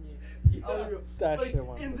fight for me. Yeah. I'll be real. That like, shit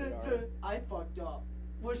went and pretty the hard. I fucked up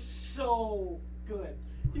was so good.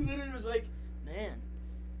 He literally was like, man,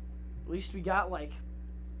 at least we got like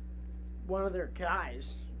one of their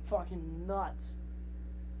guys fucking nuts.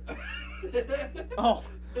 Oh,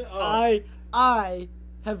 I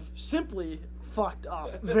have simply fucked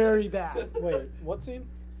up very bad. Wait, what scene?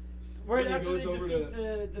 Right When he after goes they over defeat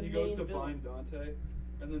to- the he main goes to villain. find Dante,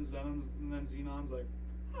 and then Xenon's like,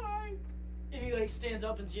 hi. And he like stands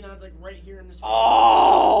up and Xenon's like right here in his face.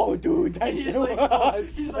 Oh, dude, that And he's shit like,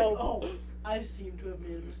 was he's so. like, oh, I seem to have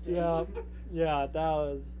made a mistake. Yeah, yeah, that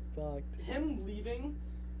was fucked. Him leaving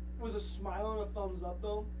with a smile and a thumbs up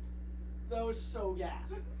though, that was so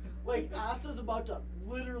gas. Like Asta's about to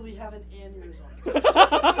literally have an aneurysm.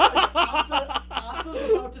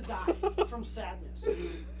 Asta's about to die from sadness,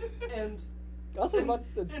 and Asta's about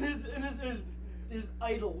to- and his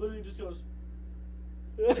idol literally just goes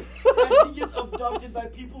Yeah. as he gets abducted by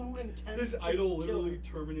people who intend His to idol kill literally him.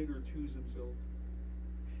 Terminator 2's himself.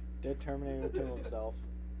 Did Terminator to himself.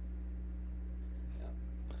 Yeah.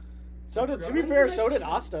 So I did, forgot. to be When's the fair, next so did season?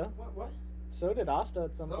 Asta. What? So did Asta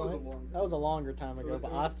at some That was a point. long That was a time. longer time ago,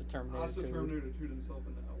 but Asta Terminator Asta 2. Terminator 2'd himself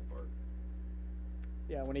in the L part.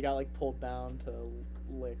 Yeah, when he got like pulled down to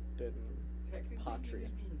licked and Technically, he pottery.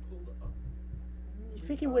 was being pulled up.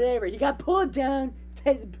 freaking whatever. He got pulled down.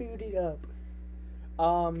 Had to boot it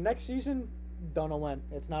up. Next season, don't know when.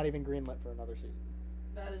 It's not even greenlit for another season.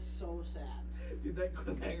 That is so sad. Dude, that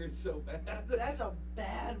cliffhanger's so bad. That's a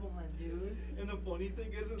bad one, dude. And the funny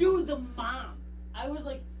thing is, Dude, the mom. I was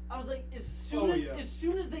like, as soon Oh, as yeah. as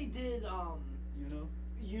soon as they did you know,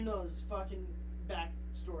 Yuno's fucking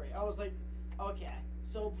backstory, I was like, okay,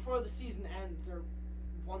 so before the season ends, they're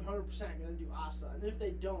 100% gonna do Asta, and if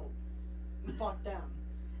they don't, fuck them.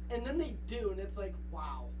 And then they do, and it's like,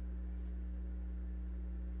 wow.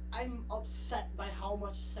 I'm upset by how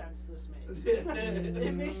much sense this makes.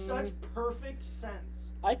 It makes such perfect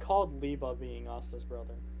sense. I called Liba being Asta's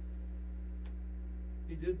brother.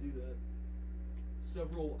 he did do that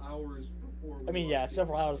several hours before. I mean, yeah, watched the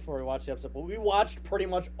several hours episode. before we watched the episode, but we watched pretty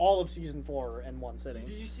much all of season 4 in one sitting.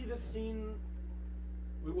 Did you see the scene?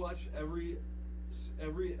 We watched every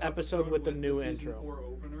Episode with the new season intro. 4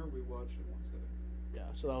 opener. We watched in one sitting. Yeah,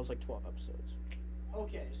 so that was like 12 episodes.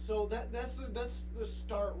 Okay, so that's the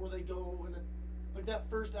start where they go and like that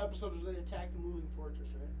first episode is where they attack the moving fortress,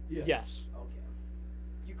 right? Yes. Okay.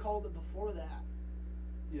 You called it before that.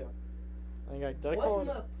 Yeah. I think did I What call in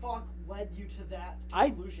it? the fuck led you to that I-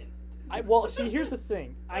 conclusion? Well, see, here's the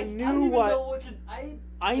thing. I don't knew even what know what could, I like,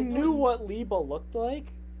 there knew was- what Liba looked like,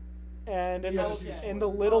 and in Yes, the okay. in the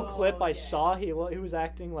little Oh, clip I okay. saw, he was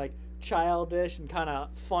acting like childish and kind of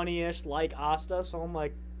funny-ish like Asta. So I'm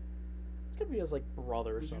like, it's gonna be his like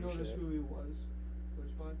brother or Did you some notice shit. who he was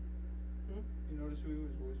voiced by? You notice who he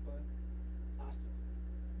was voiced by? Asta.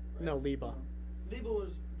 Right? No, Liba. Liba was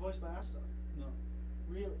voiced by Asta. No.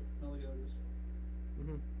 Really? Meliodas.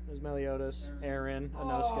 Mm-hmm. It was Meliodas, Aaron,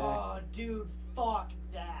 Inosuke. Oh, dude, fuck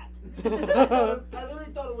that. I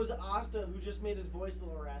literally thought it was Asta who just made his voice a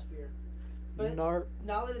little raspier. But Nar-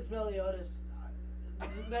 now that it's Meliodas,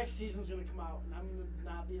 the next season's gonna come out, and I'm gonna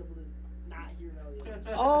not be able to not hear Meliodas.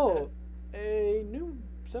 Oh, a new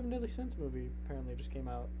Seven Deadly Sins movie apparently just came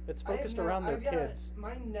out. It's I have focused not- around their I've got- kids.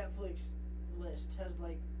 My Netflix list has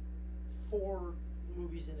like 4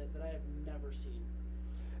 movies in it that I have never seen.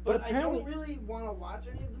 But But I don't apparently- really want to watch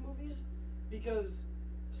any of the movies because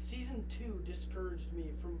season 2 discouraged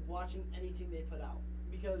me from watching anything they put out.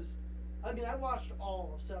 Because, I mean, I watched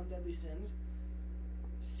all of Seven Deadly Sins.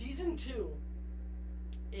 Season 2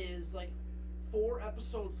 is like 4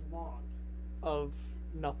 episodes long. Of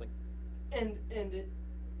nothing. And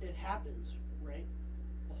it happens, right?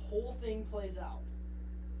 The whole thing plays out.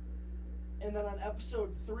 And then on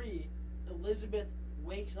episode 3, Elizabeth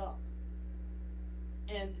wakes up.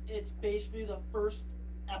 And it's basically the first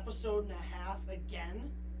episode and a half again.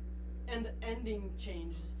 And the ending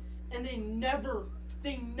changes. And they never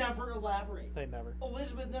elaborate. They never.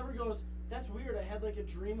 Elizabeth never goes, that's weird, I had like a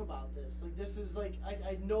dream about this. Like this is like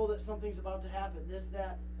I know that something's about to happen. This,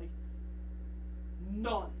 that, like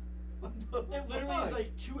none. It literally is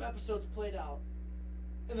like 2 episodes played out,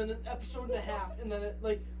 and then an episode and a half, and then it,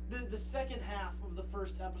 like the second half of the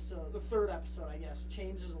first episode, the third episode, I guess,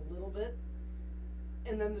 changes a little bit,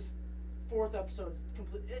 and then this 4th episode's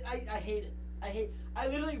complete. I hate it. I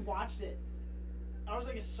literally watched it. I was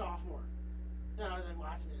like a sophomore, and I was like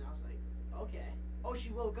watching it, and I was like, okay. Oh, she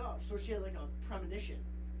woke up, so she had like a premonition,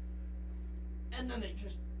 and then they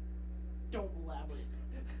just don't elaborate.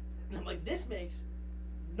 And I'm like, this makes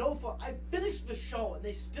no fun. I finished the show and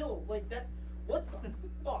they still like that. What the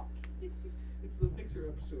fuck? It's the Pixar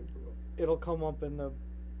episode, bro. It'll come up in the,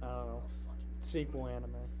 I don't know, Oh, fucking sequel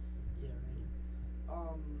anime. yeah,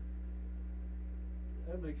 right.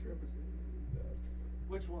 That makes your episode really bad.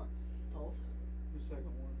 Which one? Both. The second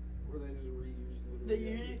one, where they just reused They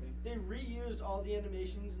literally everything. they reused all the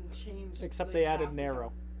animations and changed. Except like, they half added of Nero.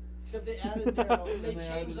 them. Except they added Nero and they And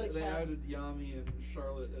changed like they half. added Yami and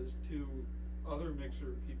Charlotte as 2 other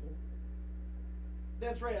Mixer people.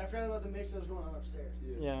 That's right. I forgot about the mix that was going on upstairs.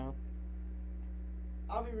 Yeah.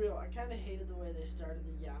 I'll be real. I kind of hated the way they started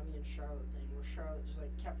the Yami and Charlotte thing, where Charlotte just like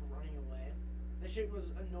kept running away. That shit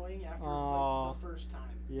was annoying after Aw. like the first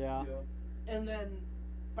time, Yeah. and then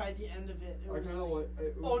by the end of it, it I was kind of like, like.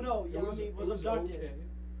 It oh was, no, it Yami was it abducted. Okay.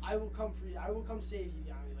 I will come for you. I will come save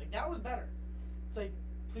you, Yami. Like that was better. It's like,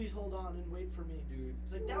 please hold on and wait for me. Dude.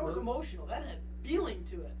 It's like that was her- emotional. That had feeling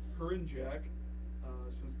to it. Her and Jack,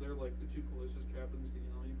 since they're like the 2 closest captains to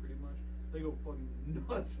Yami, pretty much, they go fucking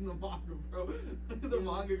nuts in the manga, bro. The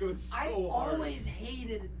manga goes so I hard. always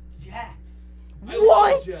hated Jack. I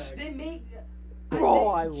What? love Jack. They make. Bro,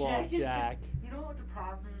 I think love is Jack. Just, you know what the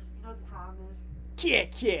problem is? You know what the problem is?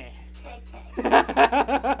 Kick, kick. Kick, kick.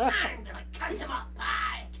 I'm gonna cut him up.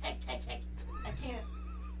 Bye. Kick, kick, kick. I can't.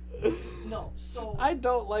 No, so I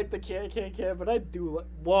don't like the KKK, but I do like.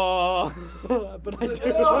 Whoa. But I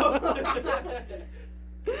do.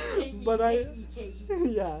 But I.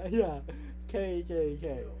 K-E-K-E-K-E. Yeah.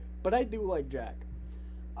 KKK. But I do like Jack.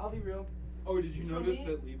 I'll be real. Oh, did you For notice me-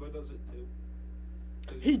 that Leva does it too?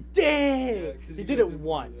 'Cause He Yeah, did. 'cause He you did guys it didn't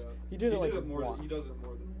once. point it out. He did it like more. once. He does it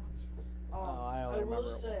more than once. I only I will remember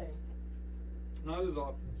it say Not as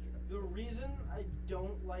often as Jack. the reason I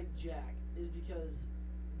don't like Jack is because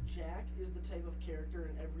Jack is the type of character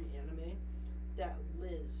in every anime that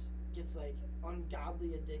Liz gets like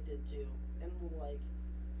ungodly addicted to, and will like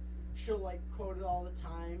she'll like quote it all the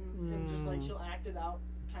time and just like she'll act it out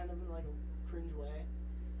kind of in like a cringe way.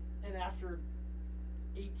 And after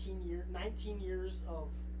 19 years of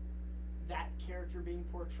that character being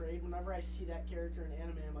portrayed, whenever I see that character in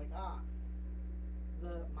anime, I'm like,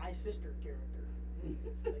 my sister character.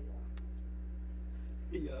 Like,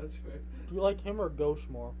 Yeah, that's fair. Do you like him or Ghost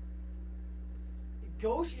more?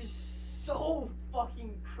 Ghosh is so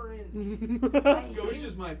fucking cringe. Ghost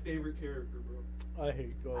is my favorite character, bro. I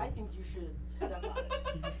hate Ghost. I think you should step on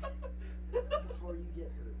it before you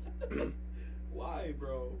get hurt. Why,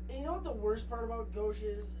 bro? And you know what the worst part about Ghosh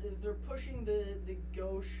is they're pushing the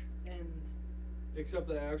Ghosh, and Except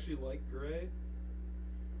I actually like Gray.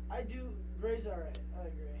 I do. Gray's alright. I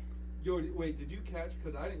like Gray. Yo, wait, did you catch?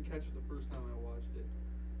 Because I didn't catch it the first time I watched it.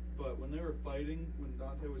 But when they were fighting, when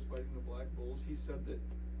Dante was fighting the Black Bulls, he said that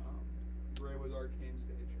Gray was Arcane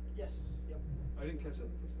Stage. Yes. Yep. I didn't catch that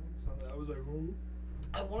the first time I saw that. I was like, who?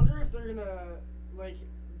 I wonder if they're gonna like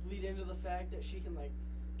bleed into the fact that she can like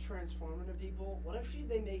transform into people. What if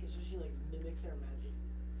they make it so she like mimic their magic?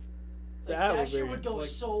 Like, That that would shit be- would go like-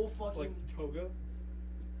 so fucking. Like Toga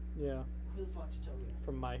Yeah, Who the fuck is Toga?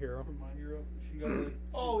 from My Hero. from My Hero. She got like.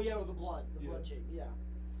 Oh yeah, with the blood Yeah. shape. Yeah.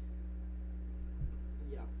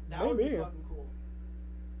 Yeah, that would be Maybe. fucking cool.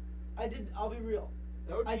 I'll be real.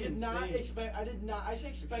 That would be I did insane. not expect. I did not. I If she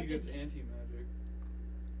expected gets anti-magic.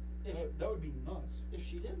 That would be nuts. if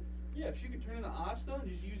she did. Yeah, if she could turn into Asta and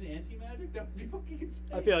just use anti-magic, that would be fucking insane.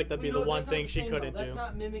 I feel like that'd Well, be you the know, one that's not thing the she same, couldn't though. That's do.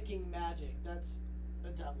 not mimicking magic. That's a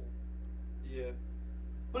devil. Yeah.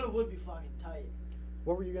 But it would be fucking tight.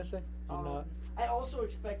 What were you gonna say? You're not. I also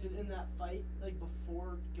expected in that fight, like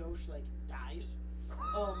before Ghosh like dies,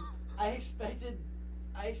 I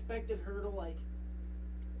expected her to like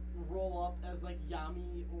roll up as like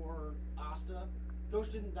Yami or Asta.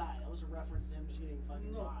 Ghosh didn't die. That was a reference to him just getting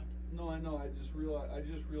fucking No. locked. No, I know. I just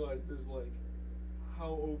realized there's like how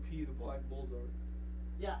OP the Black Bulls are.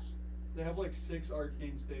 Yes. They have like 6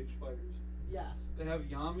 Arcane Stage fighters. Yes. They have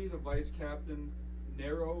Yami, the vice captain,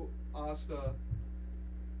 Nero, Asta,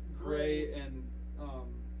 Gray, and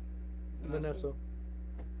Vanessa.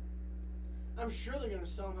 I'm sure they're gonna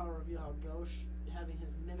somehow reveal how Ghosh having his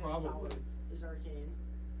mimic power Probably. is arcane.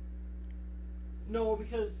 No,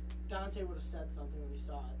 because Dante would have said something when he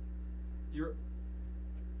saw it. You're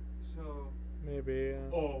so. Maybe.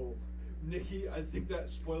 Oh, Nikki, I think that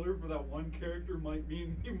spoiler for that one character might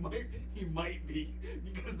mean he might be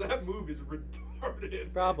because that move is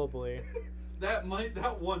retarded. Probably. that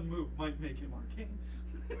one move might make him arcane.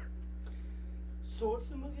 So what's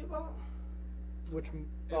the movie about? Which?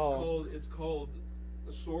 It's called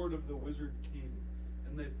The Sword of the Wizard King,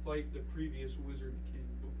 and they fight the previous Wizard King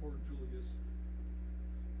before Julius.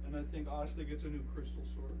 And I think Asta gets a new crystal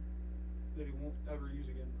sword that he won't ever use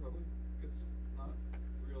again, probably, because it's not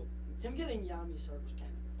real. Him getting Yami's sword was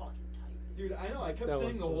kind of fucking tight. Dude, I know. I kept That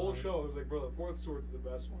saying was the so whole hard. show. I was like, bro, the 4th sword's the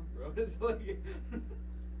best one, bro. It's like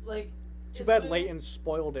Like, Too it's bad literally- Leighton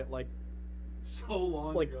spoiled it like so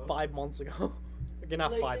long like ago. 5 months ago. Okay,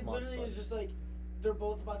 not like, 5 it months. literally But is just like they're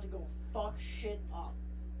both about to go fuck shit up,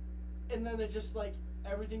 and then it just like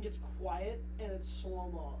everything gets quiet and it's slow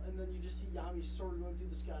mo, and then you just see Yami's sword going through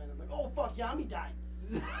the sky, and I'm like, oh fuck, Yami died.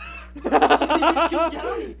 They just killed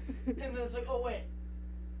Yami, and then it's like, oh wait,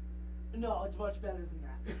 no, it's much better than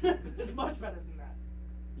that. It's much better than that.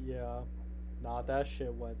 yeah, nah, that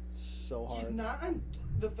shit went so hard. He's not on.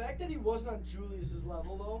 The fact that he wasn't on Julius's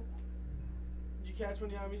level though. Did you catch when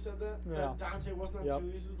Yami said that? Yeah. That Dante wasn't on Yep.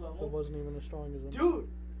 Julius's level. So it wasn't even as strong as him. Dude,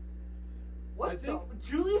 what I the? think-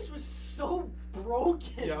 Julius was so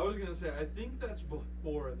broken. Yeah, I was gonna say. I think that's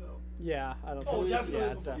before though. Yeah, I don't. Oh, think definitely.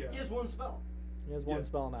 Yeah, before. yeah. He has one spell. he has one Yeah.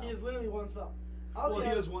 spell now. He has literally one spell. Well, he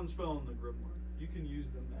has one spell in the Grimoire. You can use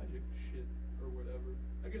the magic shit or whatever.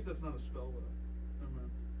 I guess that's not a spell though. Never mind.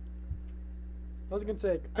 I was gonna say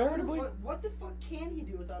I wonder comparatively. what the fuck can he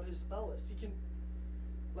do without his spell list? He can,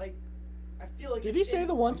 like, I feel like. Did it's he say in-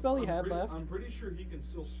 the one spell he I'm had pretty, left? I'm pretty sure he can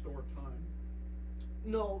still store time.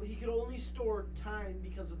 No, he could only store time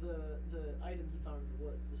because of the item he found in the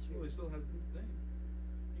woods. The sphere. Well, he still has this thing.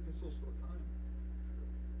 You can still store time.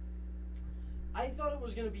 I thought it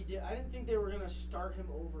was gonna be. I didn't think they were gonna start him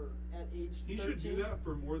over at age 13. He should do that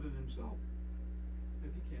for more than himself.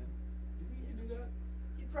 If he can. You think he can do that?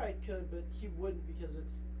 He probably could, but he wouldn't because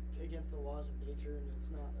it's against the laws of nature and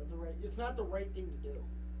it's not the right. It's not the right thing to do.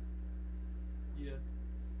 Yeah.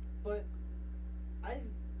 But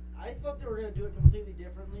I thought they were gonna do it completely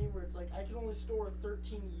differently, where it's like I could only store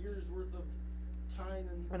 13 years worth of time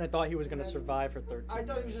And I thought he was going to survive for 13 I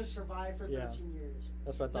thought he was years. gonna survive for 13 Yeah. years.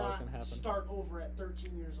 That's what I thought was Not going to happen. start over at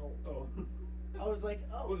 13 years old. Oh. I was like,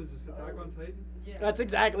 oh. What is this, Attack on Titan? Yeah. That's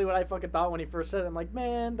exactly what I fucking thought when he first said it. I'm like,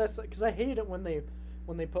 man, that's because I hate it when they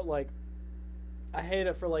put like, I hate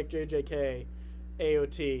it for like JJK,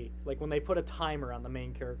 AOT, like when they put a timer on the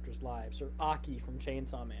main characters' lives, or Aki from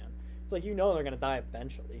Chainsaw Man. It's like, you know they're gonna die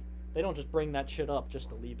eventually. They don't just bring that shit up just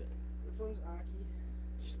to leave it. Which one's Aki?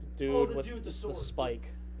 Just the dude Oh, the with dude with the the sword. spike.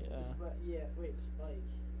 Yeah, Yeah, wait, the spike.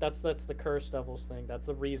 that's the Curse Devils thing. That's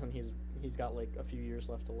the reason he's got like a few years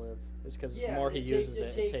left to live. Is because Yeah, the more he uses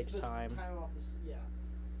it, it takes the time. Time off this, yeah.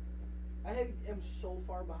 I am so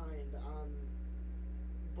far behind on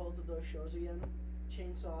both of those shows again.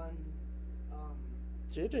 Chainsaw and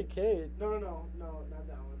JJK no, not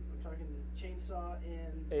that one. I'm talking Chainsaw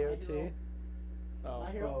and My AOT. Hero. Oh,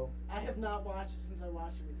 My Hero. I have not watched it since I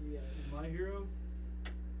watched it with you guys. My Hero,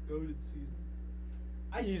 goated season.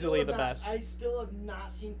 I still Easily have the not- best. I still have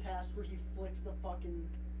not seen past where he flicks the fucking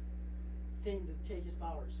thing to take his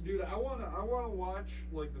powers. Dude, I wanna watch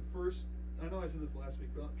like the first. I know I said this last week,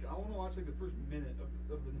 but I wanna watch like the first minute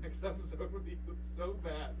of the next episode with you. It's so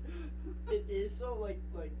bad. It is so like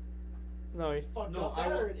no, he's fucked No, up I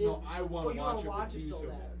bad, or wa- it is. no, I wanna oh, you watch wanna it, watch but it he's so so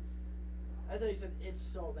bad. bad. I thought you said it's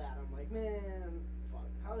so bad. I'm like, man, fuck.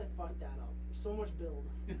 How they fucked that up? So much build.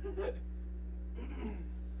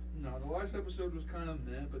 No, the last episode was kind of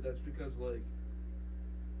meh, but that's because like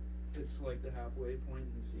it's like the halfway point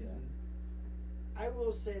in the season. I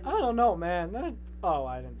will say that I don't know, man.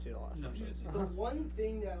 I didn't see the last No, you episode. didn't see the one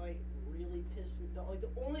thing that like really pissed me,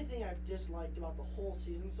 the only thing I've disliked about the whole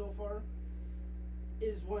season so far,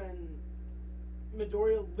 is when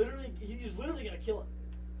Midoriya he was literally gonna kill him.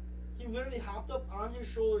 He literally hopped up on his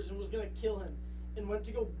shoulders and was gonna kill him, and went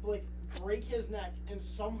to go like break his neck, and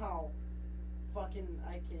somehow, fucking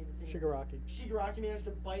I can't even think. Shigaraki. Shigaraki managed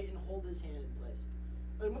to bite and hold his hand in place.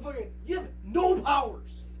 Like, motherfucker, you have no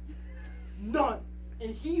powers, none.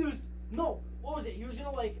 And he used what was it? He was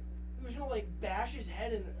gonna bash his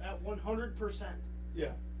head in at 100%,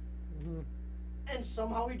 Yeah. Mhm. and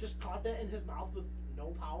somehow he just caught that in his mouth with no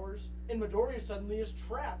powers. And Midoriya suddenly is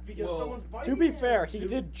trapped because Well, someone's biting To be him. fair, he To-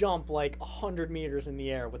 did jump like 100 meters in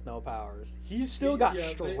the air with no powers. He's still got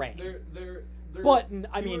strength. But,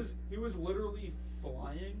 I mean- he was literally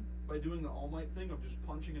flying by doing the All Might thing of just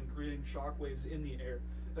punching and creating shockwaves in the air.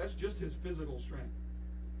 That's just his physical strength.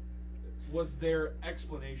 Was their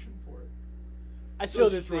explanation for it? I still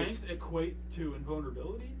Does did strength equate to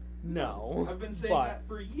invulnerability? No. I've been saying but that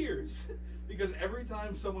for years. Because every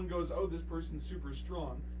time someone goes, "Oh, this person's super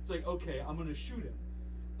strong," it's like, okay, I'm gonna shoot him.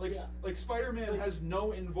 Like Yeah. like Spider-Man It's like- has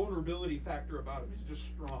no invulnerability factor about him. He's just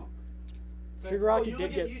strong. It's like, Shigaraki you did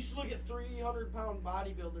look get- you used to look at 300-pound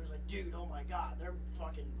bodybuilders like, dude, oh my god, they're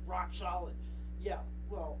fucking rock solid. Yeah,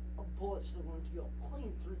 well, a bullet's still going to go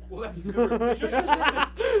clean through them. Well, that's different.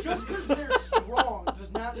 Just because they're strong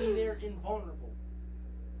does not mean they're invulnerable.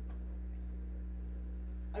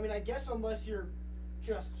 I mean, I guess unless you're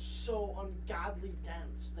just so ungodly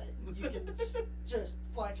dense that you can just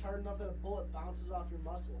flex hard enough that a bullet bounces off your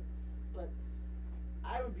muscle. But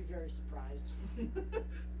I would be very surprised.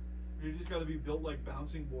 You just gotta be built like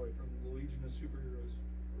Bouncing Boy from the Legion of Superheroes.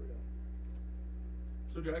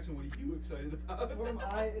 So Jackson, what are you excited about? What am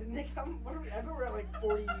I, Nick? I bet we're at like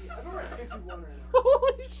 40. I bet we're at 51 right now.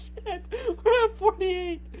 Holy shit! We're at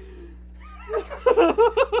 48.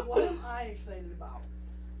 What am I excited about?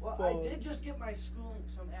 Well, I Fuck. did just get my schooling,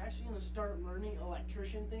 so I'm actually going to start learning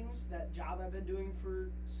electrician things. That job I've been doing for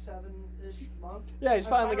 7-ish months. Yeah, he's I'm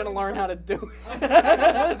finally gonna learn how to start- do I'm it.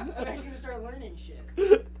 actually going to start learning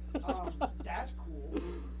shit. That's cool.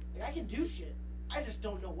 Like, I can do shit. I just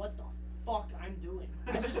don't know what the fuck I'm doing.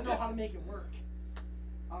 I just know how to make it work.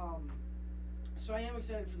 So I am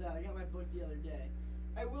excited for that. I got my book the other day.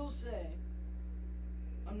 I will say,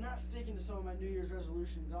 I'm not sticking to some of my New Year's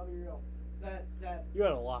resolutions. I'll be real. That You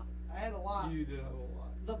had a lot. I had a lot. You did have a lot.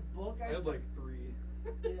 The book I had like 3.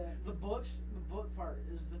 yeah, the book part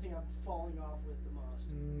is the thing I'm falling off with the most.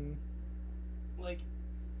 Mm. Like,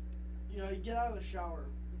 you get out of the shower,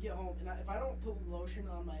 you get home, and if I don't put lotion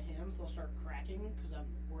on my hands, they'll start cracking because I'm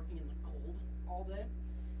working in the cold all day.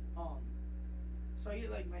 So I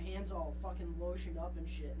get like my hands all fucking lotioned up and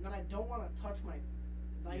shit, and then I don't want to touch my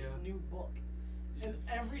nice Yeah. new book. And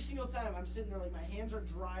every single time I'm sitting there, like my hands are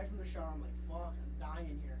dry from the shower. I'm like, fuck, I'm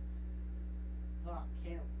dying here. Fuck,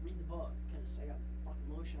 can't read the book because I got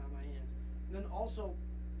fucking lotion on my hands. And then also,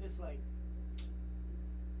 it's like,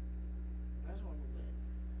 I just want to go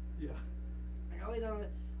to bed. Yeah. I gotta lay down on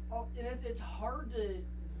it. Oh, and it's hard to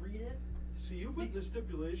read it. So you put the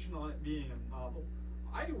stipulation on it being a novel.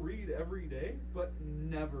 I read every day, but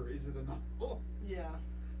never is it a novel. Yeah.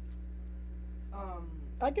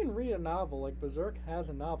 I can read a novel, like Berserk has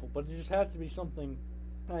a novel, but it just has to be something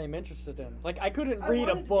I am interested in. Like I couldn't read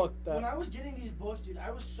a wanted to book be- that. When I was getting these books, dude,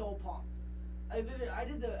 I was so pumped. I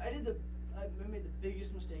made the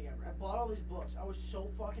biggest mistake ever. I bought all these books. I was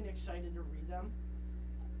so fucking excited to read them.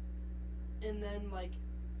 And then like,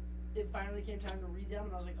 it finally came time to read them,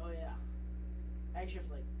 and I was like, oh yeah, I actually have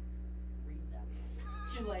to like read them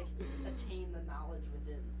to like attain the knowledge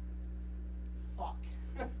within. Fuck.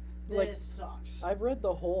 This Like, sucks. I've read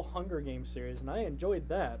the whole Hunger Games series, and I enjoyed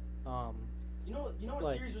that. You know what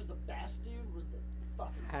like- series was the best, dude? Was the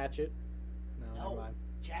fucking Hatchet. No, No. never mind.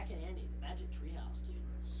 Jack and Andy, the Magic Treehouse, dude.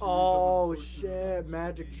 Series of Oh unfortunate shit, events.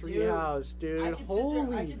 Magic Dude, Treehouse, dude. I could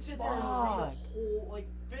Holy sit there and read a fuck. whole, like,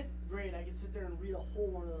 5th grade, I could sit there and read a whole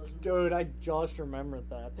one of those. Dude, I just remembered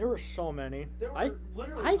that. There were so many. There were I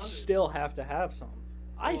literally I hundreds. still have to have some.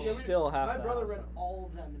 I Yeah, we- still have My to brother have read some. all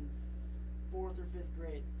of them in 4th or 5th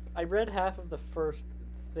grade. I read half of the first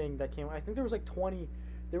thing that came. I think there was like 20.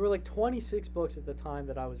 There were like 26 books at the time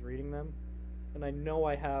that I was reading them, and I know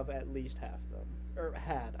I have at least half of them, or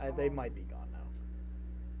had. They Oh. might be gone now.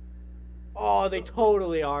 Oh, they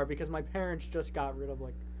totally are because my parents just got rid of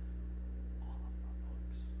like all of our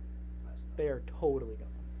books. That's They are totally gone.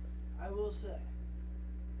 I will say,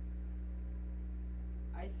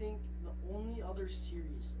 I think the only other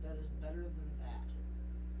series that is better than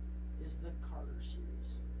that is the Carter series.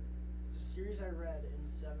 It's a series I read in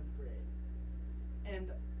 7th grade.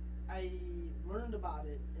 And I learned about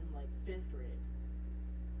it in like 5th grade.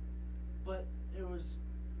 But it was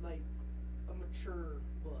like a mature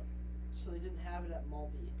book. So they didn't have it at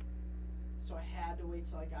Mulvey. So I had to wait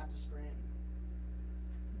till I got to Scranton.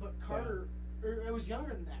 But Carter, or it was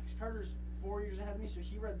younger than that, 'cause Carter's 4 years ahead of me, so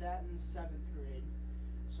he read that in 7th grade.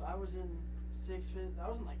 So I was in 6th, 5th, I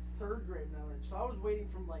was in like 3rd grade when I learned. So I was waiting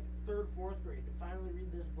from like 3rd, 4th grade to finally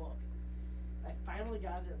read this book. I finally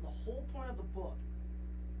got there. The whole point of the book,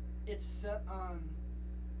 it's set on,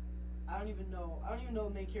 I don't even know the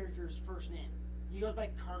main character's first name. He goes by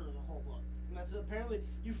Carter the whole book. And that's apparently,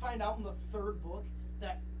 you find out in the 3rd book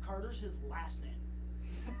that Carter's his last name.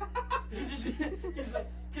 He's like,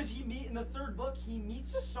 because in the 3rd book, he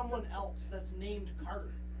meets someone else that's named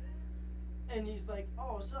Carter. And he's like,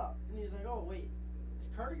 oh, what's up? And he's like, oh, wait, is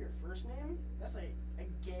Carter your first name? That's like a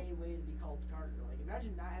gay way to be called Carter. Like,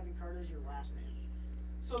 imagine not having Carter as your last name.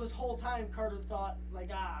 So this whole time, Carter thought,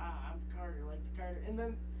 like, I'm Carter, like the Carter. And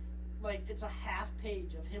then, like, it's a half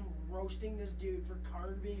page of him roasting this dude for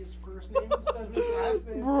Carter being his first name instead of his last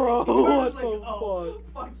name. Bro, And Carter's what like, the oh,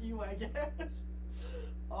 fuck you, I guess.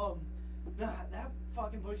 That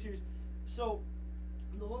fucking book series. So,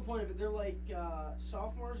 the whole point of it, they're like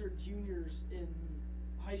sophomores or juniors in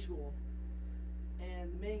high school,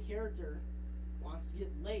 and the main character wants to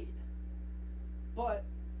get laid, but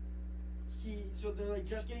so they're like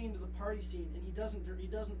just getting into the party scene, and he doesn't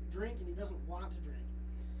drink, and he doesn't want to drink,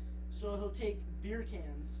 so he'll take beer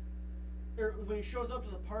cans, or when he shows up to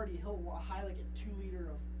the party, he'll hide like a 2-liter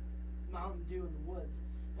of Mountain Dew in the woods,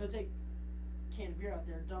 and he'll take a can of beer out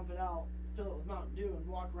there, dump it out, fill it with Mountain Dew, and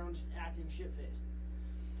walk around just acting shit-faced.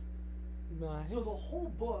 Nice. So the whole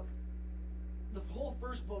book, the whole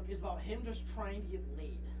first book is about him just trying to get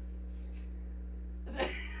laid.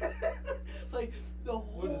 Like the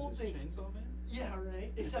What whole is this, thing. Chainsaw Man? Yeah,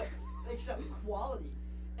 right. Except quality.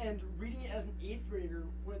 And reading it as an 8th grader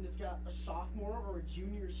when it's got a sophomore or a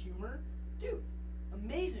junior's humor, dude,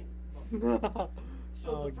 amazing. So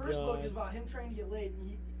Oh, the first book God. is about him trying to get laid, and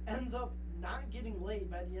he ends up not getting laid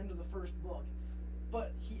by the end of the first book,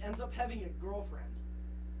 but he ends up having a girlfriend.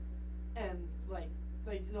 And like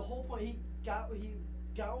the whole point, he got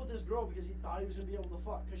with this girl because he thought he was gonna be able to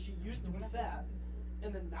fuck, because she used to be fat,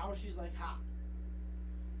 and then now she's like hot.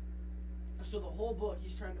 So the whole book,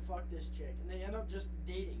 he's trying to fuck this chick, and they end up just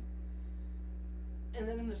dating. And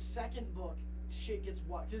then in the second book, shit gets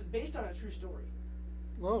what? Because it's based on a true story.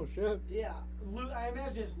 Oh shit. Yeah, I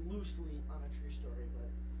imagine it's loosely on a true story, but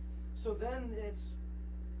so then it's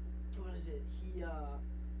what is it? He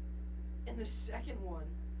in the second one,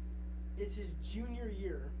 it's his junior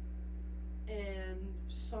year, and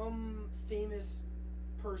some famous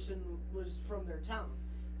person was from their town.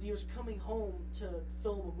 And he was coming home to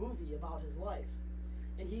film a movie about his life,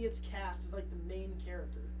 and he gets cast as like the main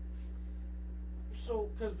character. So,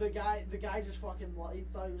 because the guy just fucking he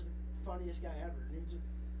thought he was the funniest guy ever, and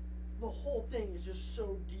the whole thing is just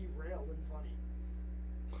so derailed and funny.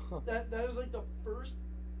 That is like the first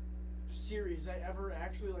series I ever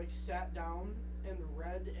actually like sat down and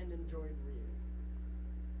read and enjoyed reading.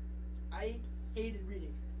 I hated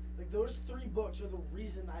reading. Like those 3 books are the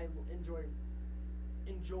reason I enjoy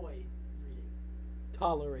reading.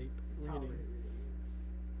 Tolerate reading.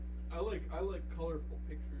 I like colorful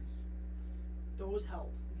pictures. Those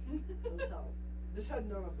help. Those help. This had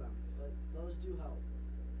none of them, but those do help.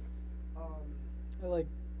 I like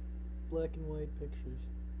black and white pictures.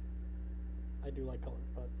 I do like color,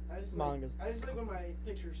 but mangas. I just like when my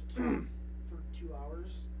pictures talk for 2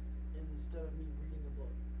 hours instead of me reading a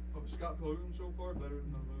book. Scott Pilgrim so far better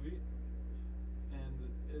than the movie, and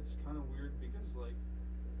it's kind of weird because like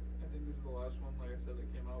I think this is the last one, like I said,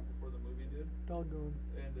 that came out before the movie did, Doggone.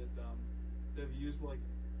 and they've used like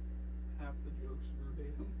half the jokes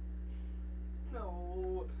verbatim.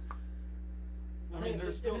 No. I mean,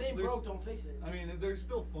 if it ain't broke, don't fix it. I mean, they're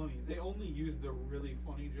still funny. They only use the really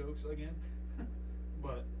funny jokes again,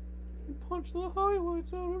 but Punch the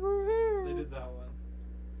highlights out of her hair. they did that one.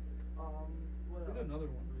 What They else? did another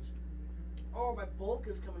one recently. Oh, my bulk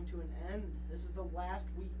is coming to an end. This is the last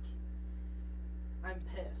week. I'm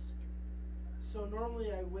pissed. So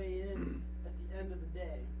normally I weigh in at the end of the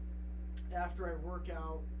day after I work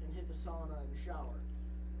out and hit the sauna and shower.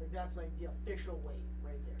 Like that's like the official weight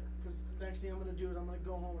right there. Because the next thing I'm gonna do is I'm gonna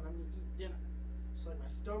go home and I'm gonna eat dinner. So like my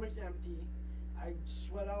stomach's empty. I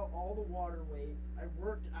sweat out all the water weight. I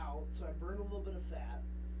worked out, so I burned a little bit of fat,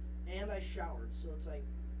 and I showered. So it's like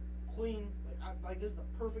clean. Like this is the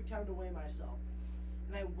perfect time to weigh myself.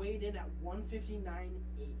 And I weighed in at 159.8.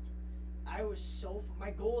 I was so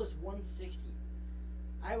my goal is 160.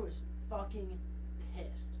 I was fucking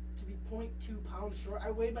pissed to be 0.2 pounds short.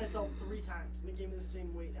 I weighed myself 3 times, and they gave me the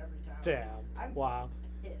same weight every time. Damn. I'm Wow.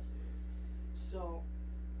 pissed. So,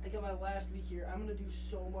 I got my last week here. I'm gonna do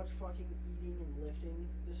so much fucking eating and lifting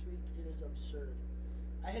this week. It is absurd.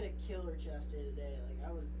 I had a killer chest day today. Like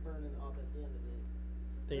I was burning up at the end of it.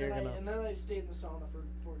 Then you're gonna. And then I stayed in the sauna for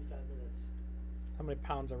 45 minutes. How many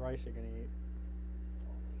pounds of rice you're gonna eat?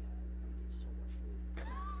 Oh my god, I'm gonna eat so much food.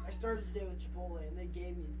 I started today with Chipotle, and they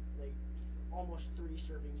gave me like almost 3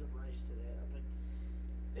 servings of rice today. I'm like,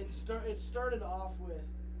 it started off with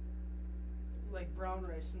like brown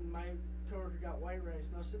rice, and my coworker got white rice,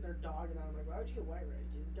 and I was sitting there dogging on him like, why would you get white rice,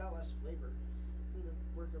 dude? It got less flavor. And the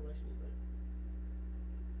worker looks at me, he's like,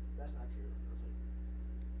 that's not true. I was like,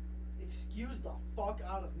 excuse the fuck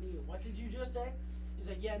out of me. What did you just say? He's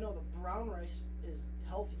like, yeah, no, the brown rice is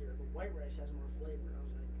healthier. The white rice has more flavor. And I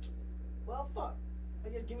was like, well, fuck. I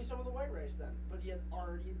guess give me some of the white rice then. But he had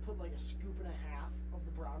already put like a scoop and a half of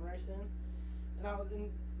the brown rice in, and I was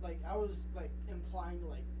implying to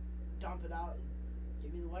like dump it out and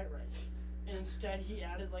give me the white rice. And instead, he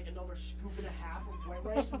added like another scoop and a half of white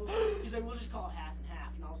rice. He's like, we'll just call it half and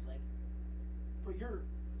half. And I was like, but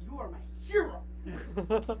you are my hero.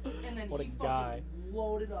 And then What he a guy. fucking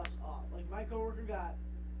loaded us up. Like my coworker got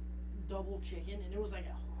double chicken, and it was like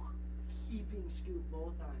a heaping scoop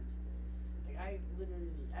both times. Like I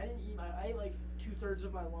didn't eat I ate like 2/3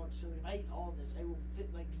 of my lunch. So if I eat all of this, I will be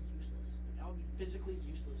useless. Like I'll be physically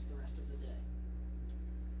useless the rest of the day.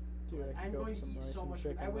 Dude, I I'm could go going for to some eat rice so and much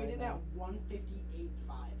food. chicken I weighed right in now. at 158.5.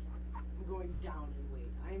 I'm going down in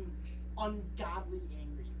weight. I'm ungodly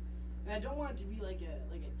angry, and I don't want it to be like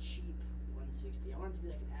a cheap 160. I want it to be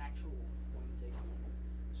like an actual 160.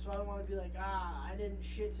 So I don't want to be like, I didn't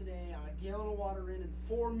shit today. I'm a gallon of water in and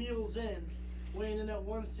 4 meals in, weighing in at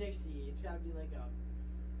 160. It's got to be like a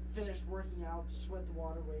finished working out, sweat the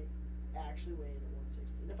water weight, actually weighing at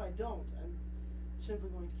 160. And if I don't, I'm simply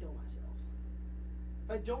going to kill myself.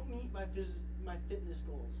 If I don't meet my fitness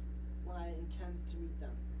goals when I intend to meet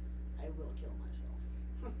them, I will kill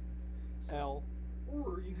myself. L.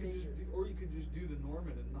 Or you could just do the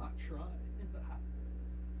Norman and not try.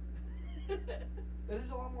 That is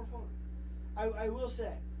a lot more fun. I will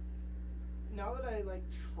say, now that I like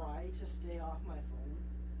try to stay off my phone,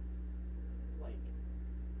 like,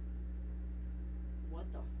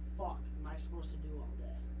 what the fuck am I supposed to do all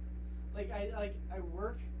day? Like I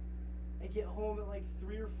work, I get home at like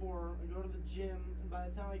 3 or 4, I go to the gym, and by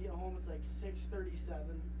the time I get home it's like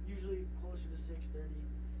 6:37, usually closer to 6:30.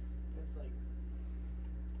 It's like,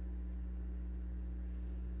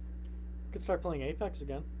 Could start playing Apex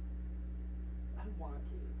again. I want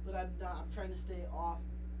to, but I'm not. I'm trying to stay off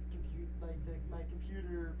my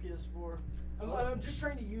computer, PS4. I'm just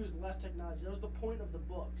trying to use less technology. That was the point of the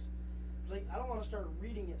books. Like, I don't want to start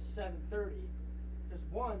reading at 7:30 because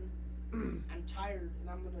one, I'm tired and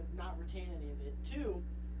I'm gonna not retain any of it. Two,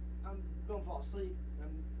 I'm gonna fall asleep.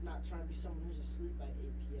 I'm not trying to be someone who's asleep by 8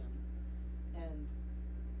 p.m. And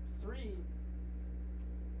three,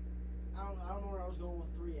 I don't know where I was going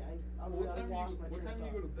with three. I lost my What train of time do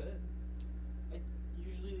you thought. go to bed? I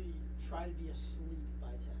usually try to be asleep by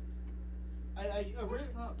 10.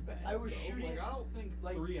 That's not bad. I was though. shooting. Like, I don't think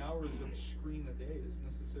like 3 hours of screen a day is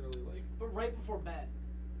necessarily like. But right before bed,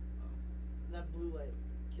 that blue light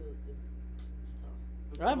killed it.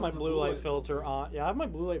 It's tough. I have my The blue light filter on. Yeah, I have my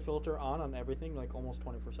blue light filter on everything, like almost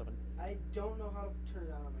 24/7. I don't know how to turn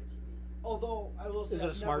it on my TV. Although I will say, Is it a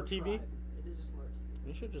I've smart never TV? tried. It is a smart TV.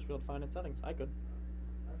 You should just be able to find it settings. I could.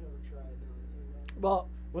 I've never tried. Now that I think about it. Well,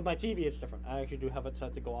 with my TV, it's different. I actually do have it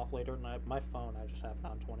set to go off later, and my phone, I just have it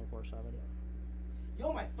on 24/7.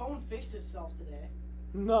 Yo, my phone fixed itself today.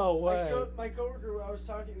 No way. I showed my coworker who I was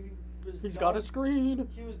talking. He's got a screen.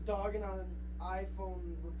 He was dogging on an iPhone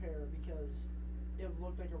repair because it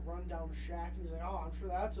looked like a rundown shack. And he's like, "Oh, I'm sure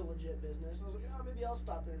that's a legit business." I was like, "Oh, maybe I'll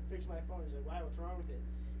stop there and fix my phone." He's like, "Why? What's wrong with it?"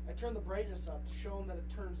 I turned the brightness up to show him that it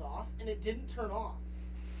turns off, and it didn't turn off.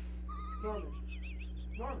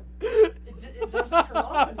 Norman, it doesn't turn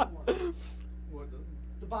off anymore. What doesn't?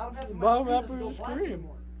 The bottom half of my Bottom screen half doesn't of go your black screen.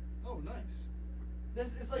 anymore. Oh, nice.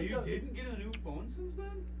 This is like You didn't get a new phone since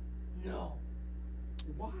then? No.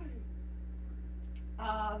 Why?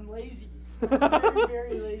 I'm lazy. Very,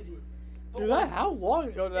 very lazy. But Dude, like, how long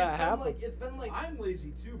ago did that happen? It's been like I'm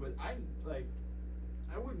lazy too, but I'm like,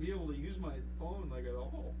 I wouldn't be able to use my phone like at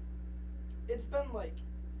all. it's been like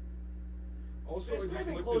Also, it's I just probably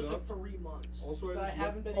been looked close it to up. 3 months. Also, I but I just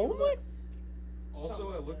haven't been looked- able Only? to. Also, something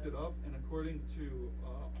I like looked that. it up, and according to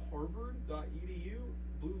Harvard.edu,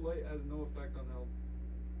 blue light has no effect on health.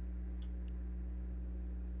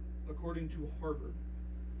 According to Harvard.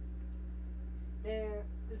 Man,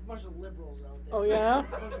 there's a bunch of liberals out there. Oh, yeah? A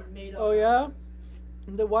bunch of made up Oh, yeah? nonsense.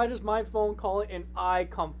 Then why does my phone call it an eye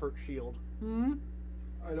comfort shield?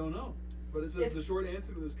 I don't know. But it says the It's- short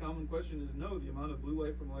answer to this common question is no. The amount of blue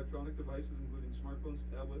light from electronic devices, including smartphones,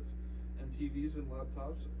 tablets, and TVs and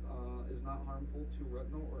laptops, is not harmful to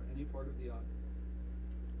retinal or any part of the eye.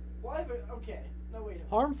 Well, okay. No, wait a minute.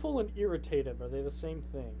 Harmful and irritative, are they the same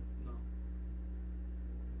thing? No.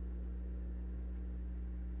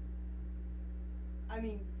 I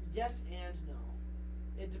mean, yes and no.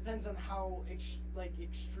 It depends on how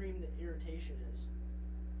extreme the irritation is.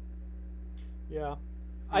 Yeah.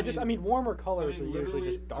 I I mean- warmer colors mean, are usually literally-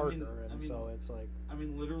 just darker, I and mean- so it's like. I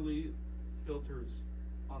mean, literally, filters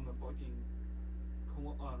on the fucking,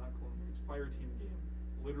 not Columbia, Fire Team game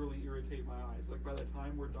literally irritate my eyes. Like, by the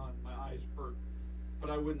time we're done, my eyes hurt. But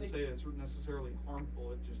I wouldn't say it's necessarily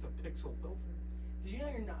harmful. It's just a pixel filter. Did you know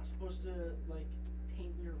you're not supposed to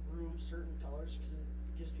paint your room certain colors because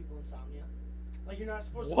it gives people insomnia? Like you're not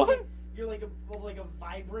supposed to. What? Paint, you're like a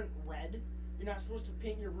vibrant red. You're not supposed to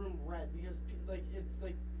paint your room red because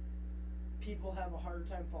people have a harder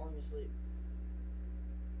time falling asleep.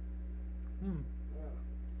 Yeah.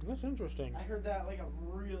 That's interesting. I heard that like a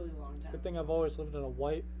really long time. Good thing I've always lived in a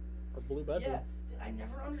white or blue bedroom. Yeah, I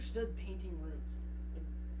never understood painting rooms. Like,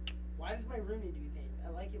 why does my room need to be painted? I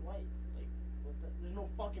like it white. Like, there's no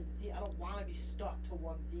fucking theme. I don't want to be stuck to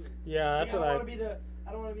one theme. Yeah, that's I what don't I. want to be the.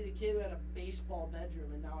 I don't want to be the kid who had a baseball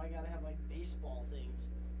bedroom and now I gotta have like baseball things.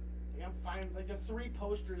 Like I'm fine. Like the 3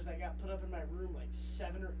 posters that got put up in my room like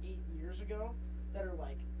 7 or 8 years ago that are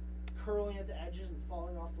like curling at the edges and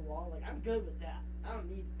falling off the wall. Like I'm good with that. I don't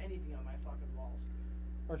need anything on my fucking walls.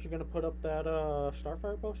 Aren't you gonna put up that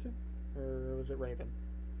Starfire poster, or was it Raven?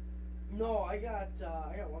 No, I got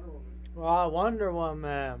Wonder Woman. Ah, Wonder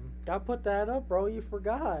Woman. Gotta put that up, bro. You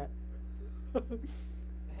forgot. I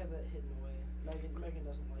have that hidden away. Megan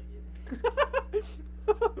doesn't like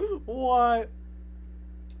it. What?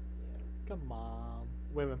 Yeah, Come on,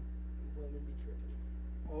 women. women be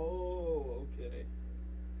tripping. Oh, okay.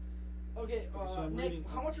 Okay, So I'm Nick, reading-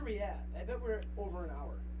 how much are we at? I bet we're over an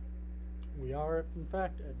hour. We are, in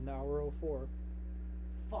fact, at an hour 04.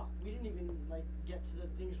 Fuck, we didn't even get to the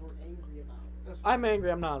things we're angry about. That's I'm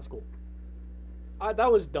angry. I'm not in school.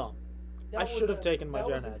 That was dumb. I should have taken my That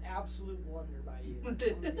gen was an eds. absolute blunder by you. I'm gonna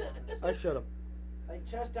be honest. I should have. Like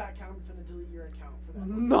chess.com finna delete your account for that.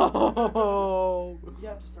 No. You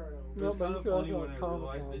have to start over. It was No, kind but of you funny got when I Comic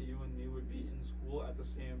realized Con. that you and me would be in school at the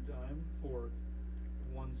same time for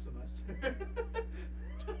 1 semester.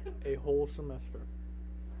 A whole semester.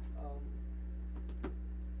 Um,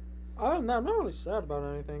 I'm not really sad about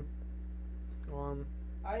anything.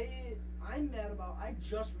 I I'm mad about, I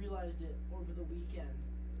just realized it over the weekend.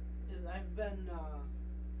 Is I've been,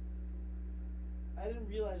 I didn't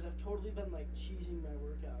realize I've totally been like cheesing my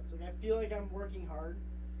workouts. Like I feel like I'm working hard,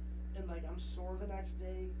 and like I'm sore the next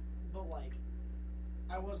day, but like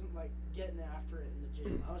I wasn't like getting after it in the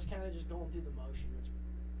gym. I was kind of just going through the motion, which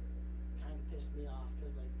kind of pissed me off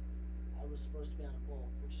because like I was supposed to be on a bulk,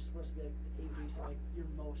 which is supposed to be like the 8 weeks of like your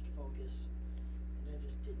most focus, and I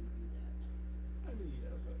just didn't do that. I mean,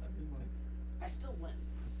 yeah, but I mean, like. I still went.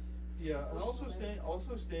 Yeah, and Also,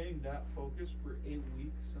 also staying that focused for 8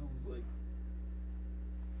 weeks sounds like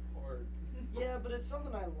hard. Yeah, but it's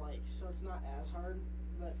something I like, so it's not as hard.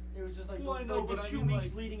 But it was just like, Well, I know, like but the I 2 mean, weeks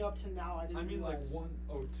like- leading up to now, I didn't I mean, like realize.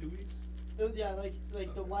 2 weeks. Yeah, like the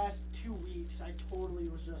Okay. last 2 weeks, I totally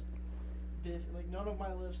was just biff. Like none of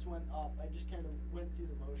my lifts went up. I just kind of went through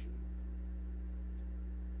the motion.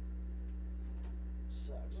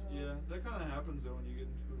 Sucks. Yeah, that kind of happens though when you get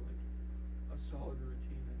into like a solid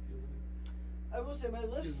routine. I feel like I will say my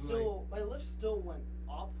lift Is, still went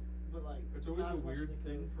up, but like it's always not a as much as weird they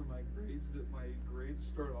thing could. for my grades that my grades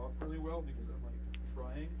start off really well because I'm like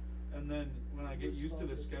trying, and then when I get Lose used to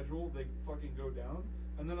the focus. schedule, they fucking go down,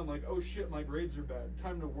 and then I'm like, oh shit, my grades are bad.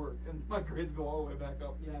 Time to work, and my grades go all the way back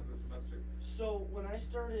up at the end of the semester. So when I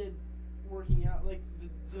started working out, like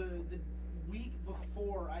the week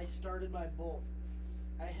before I started my bulk,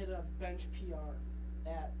 I hit a bench PR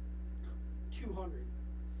at 200,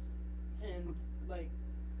 and like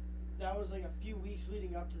that was like a few weeks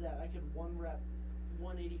leading up to that. I could 1 rep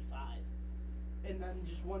 185, and then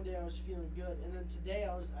just one day I was feeling good, and then today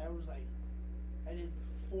I was like I did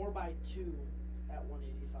 4x2 at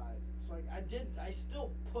 185. So like I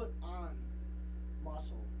still put on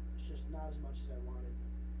muscle. It's just not as much as I wanted.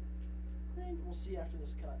 And we'll see after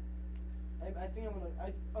this cut. I think I'm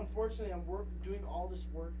gonna. Unfortunately I'm doing all this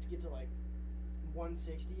work to get to like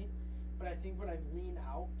 160, but I think when I lean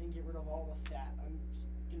out and get rid of all the fat, I'm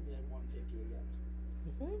gonna be like 150 again.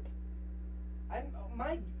 You think?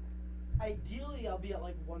 Ideally I'll be at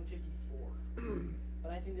like 154,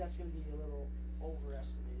 but I think that's gonna be a little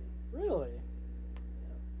overestimated. Really?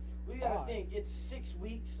 Yeah. Well, you gotta Why? think it's 6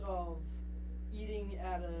 weeks of eating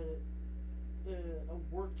at a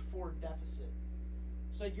worked for deficit.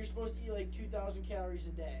 So like you're supposed to eat like 2,000 calories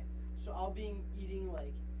a day. So I'll be eating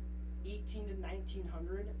like 18 to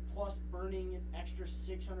 1900 plus burning an extra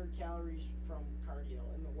 600 calories from cardio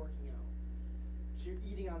and the working out. So you're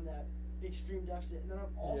eating on that extreme deficit, and then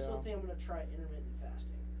I'm also Yeah. think I'm gonna try intermittent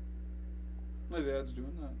fasting. My dad's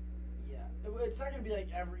doing that. Yeah, it's not gonna be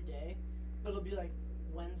like every day, but it'll be like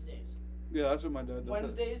Wednesdays. Yeah, that's what my dad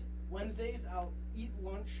does. Wednesdays I'll eat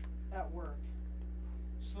lunch at work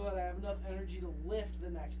so that I have enough energy to lift the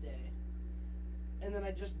next day. And then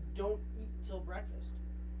I just don't eat till breakfast.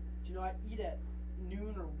 You know, I eat at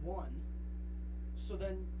noon or 1. So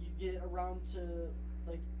then you get around to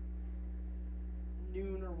like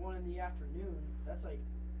noon or 1 in the afternoon. That's like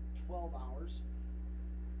 12 hours.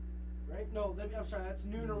 Right? No, I'm sorry, that's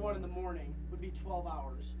noon or 1 in the morning would be 12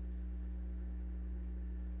 hours.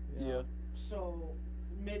 Yeah. So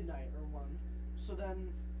midnight or 1. So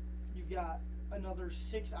then you've got another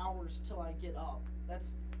 6 hours till I get up.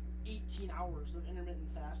 That's 18 hours of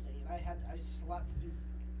intermittent fasting, and I slept through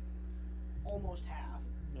almost half.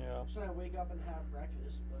 Yeah. So then I wake up and have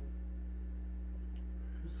breakfast, but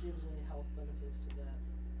we'll see if there's any health benefits to that.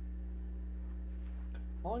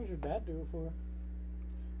 How long does your dad do it for?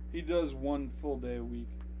 He does 1 full day a week.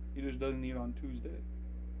 He just doesn't eat on Tuesday.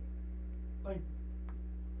 Like,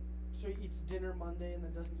 so he eats dinner Monday and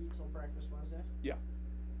then doesn't eat till breakfast Wednesday? Yeah.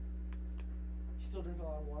 You still drink a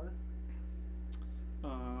lot of water?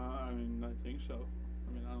 I mean, I think so.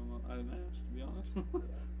 I mean, I don't know. I didn't ask, to be honest.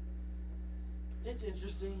 It's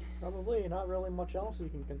interesting. Probably not really much else you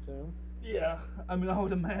can consume. Yeah, I mean, I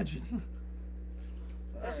would imagine.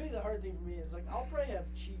 That's gonna be the hard thing for me. It's like I'll probably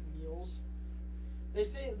have cheat meals. They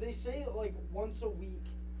say like once a week,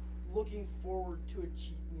 looking forward to a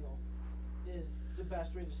cheat meal is the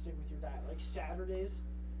best way to stick with your diet. Like Saturdays,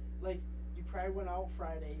 like you probably went out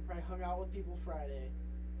Friday, you probably hung out with people Friday.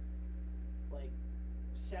 Like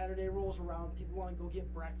Saturday rolls around, people want to go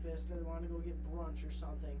get breakfast or they want to go get brunch or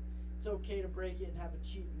something. It's okay to break it and have a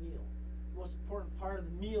cheap meal. The most important part of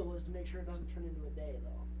the meal is to make sure it doesn't turn into a day,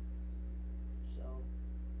 though. So,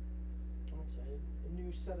 I'm excited. A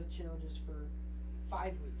new set of challenges for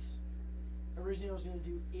 5 weeks. Originally, I was going to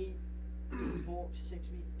do 8 bulk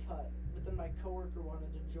 6-week cut, but then my coworker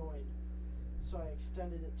wanted to join, so I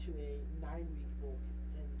extended it to a 9-week bulk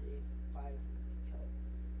and a 5-week cut.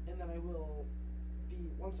 And then I will be,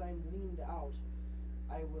 once I'm leaned out,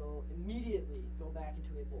 I will immediately go back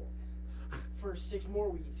into a bulk for 6 more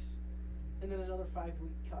weeks and then another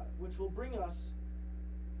 5-week cut, which will bring us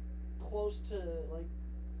close to like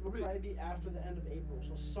it'll probably be after the end of April.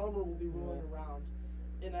 So summer will be rolling around,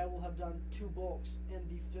 and I will have done 2 bulks and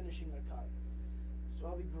be finishing a cut. So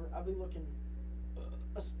I'll be looking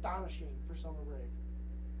astonishing for summer break.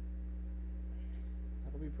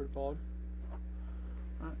 That'll be pretty bald.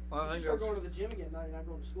 Alright, well, I You think start that's going to the gym again now. You're not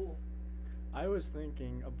going to school. I was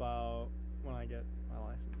thinking about when I get my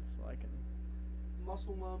license, so I can.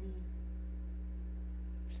 Muscle mommy.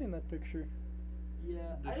 You've seen that picture? Yeah,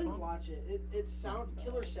 I This didn't one? watch it. It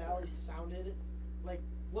Killer Sally sounded like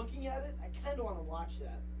looking at it. I kind of want to watch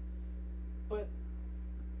that, but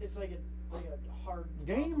it's like a hard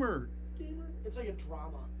gamer. Gamer. It's like a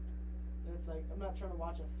drama, and it's like I'm not trying to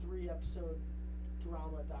watch a 3-episode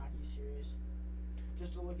drama docu-series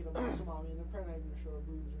just to look at a muscle mommy, and they're probably not even gonna show her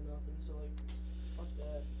boobs or nothing. So like, fuck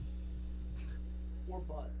that. Or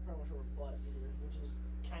butt. Probably won't show her butt either, which is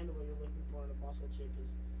kind of what you're looking for in a muscle chick.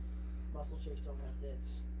 Is muscle chicks don't have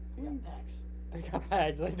tits. They got pecs. They got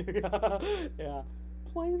bags. They do. Yeah.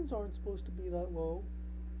 Planes aren't supposed to be that low.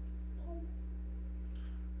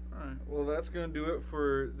 Alright, well, that's going to do it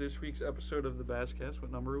for this week's episode of the Basscast.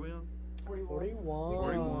 What number are we on? 41.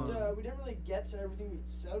 41. We didn't really get to everything we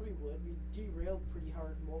said we would. We derailed pretty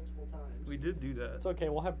hard multiple times. We did do that. It's okay.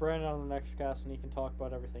 We'll have Brandon on the next cast, and he can talk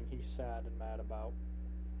about everything he's sad and mad about.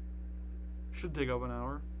 Should take up an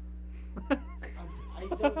hour. I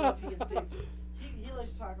don't know if he can stay. He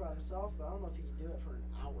likes to talk about himself, but I don't know if he can do it for an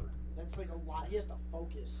hour. That's like a lot. He has to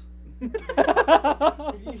focus.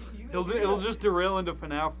 It'll just derail into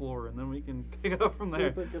FNAF lore, and then we can pick it up from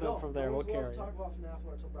there. We'll pick it up from there. No We'll one's allowed carry to talk it. about FNAF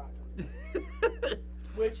lore until Brock comes.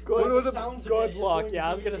 Which, Good, by the sounds of good it, is luck. going Yeah, I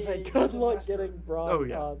to was gonna be say, a good luck semester. getting Brock Oh,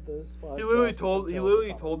 yeah. on this podcast. He literally until the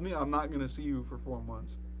told summer. me I'm not gonna see you for 4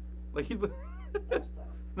 months. Like he. That's tough.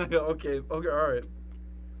 I go, okay, all right.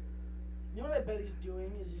 You know what I bet he's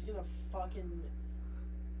doing is he's gonna fuck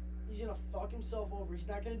himself over. He's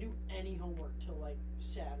not gonna do any homework till like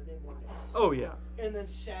Saturday morning. Oh yeah, And then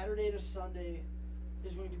Saturday to Sunday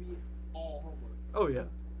is going to be all homework. oh yeah.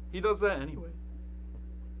 He does that anyway.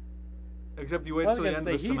 Except he I waits was till the gonna end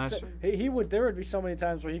say, of the semester. he would. There would be so many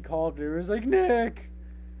times where he called me. He was like, Nick.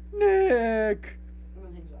 And then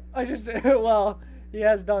hangs up. I just well, he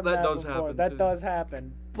has done That that, does before. happen, That too. does happen,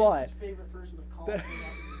 Nick's but his favorite person to call.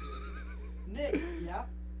 Nick, yeah?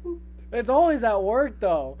 it's always at work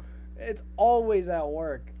though. It's always at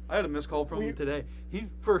work. I had a missed call from him today. He,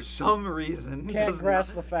 for some reason, Can't does grasp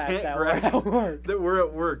not- the fact can't that we're grasp at work. that we're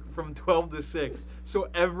at work from 12 to 6. So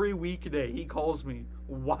every weekday he calls me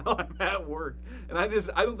while I'm at work, and I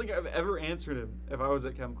don't think I've ever answered him if I was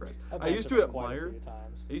at ChemCrest. I've I used answered to him at quite a Meyer. few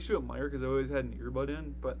times. I used to at Meyer because I always had an earbud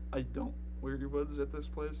in, but I don't wear earbuds at this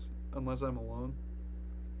place unless I'm alone.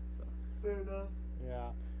 Fair enough. Yeah.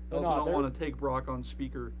 I also don't want to take Brock on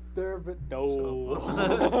speaker. There have been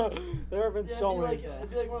So- there have been Yeah, so many. it'd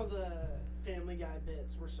be like one of the Family Guy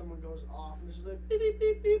bits where someone goes off and it's just like beep beep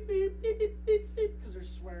beep beep beep beep beep beep beep because they're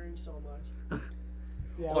swearing so much.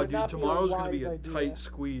 Yeah, it Oh, would dude, not be a tomorrow's gonna be wise a idea. tight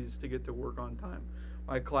squeeze to get to work on time.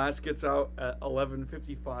 My class gets out at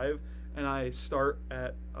 11:55, and I start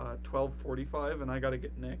at 12:45, and I gotta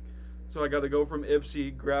get Nick. So I gotta go from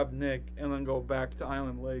Ipsy, grab Nick, and then go back to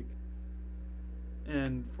Island Lake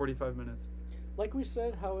in 45 minutes. Like we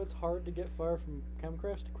said, how it's hard to get far from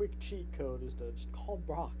ChemCrest. A quick cheat code is to just call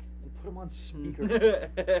Brock and put him on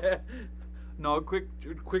speaker. No, quick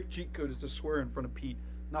cheat code is to swear in front of Pete.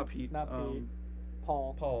 Not Pete. Not Pete.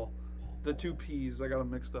 Paul. Paul. The 2 P's, I got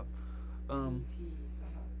them mixed up.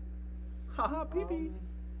 Haha, pee-pee.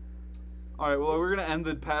 All right, well, we're gonna end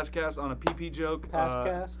the pastcast on a pee-pee joke.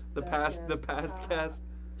 Pastcast. The pastcast. Pass.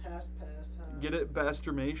 Get it?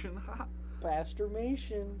 Bastromation. Haha.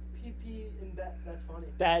 Bastromation. PP and that's funny.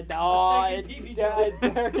 That second pee-pee joke.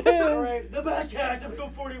 there it is. Alright, the Basscast,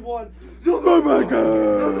 episode 41. You'll go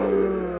back.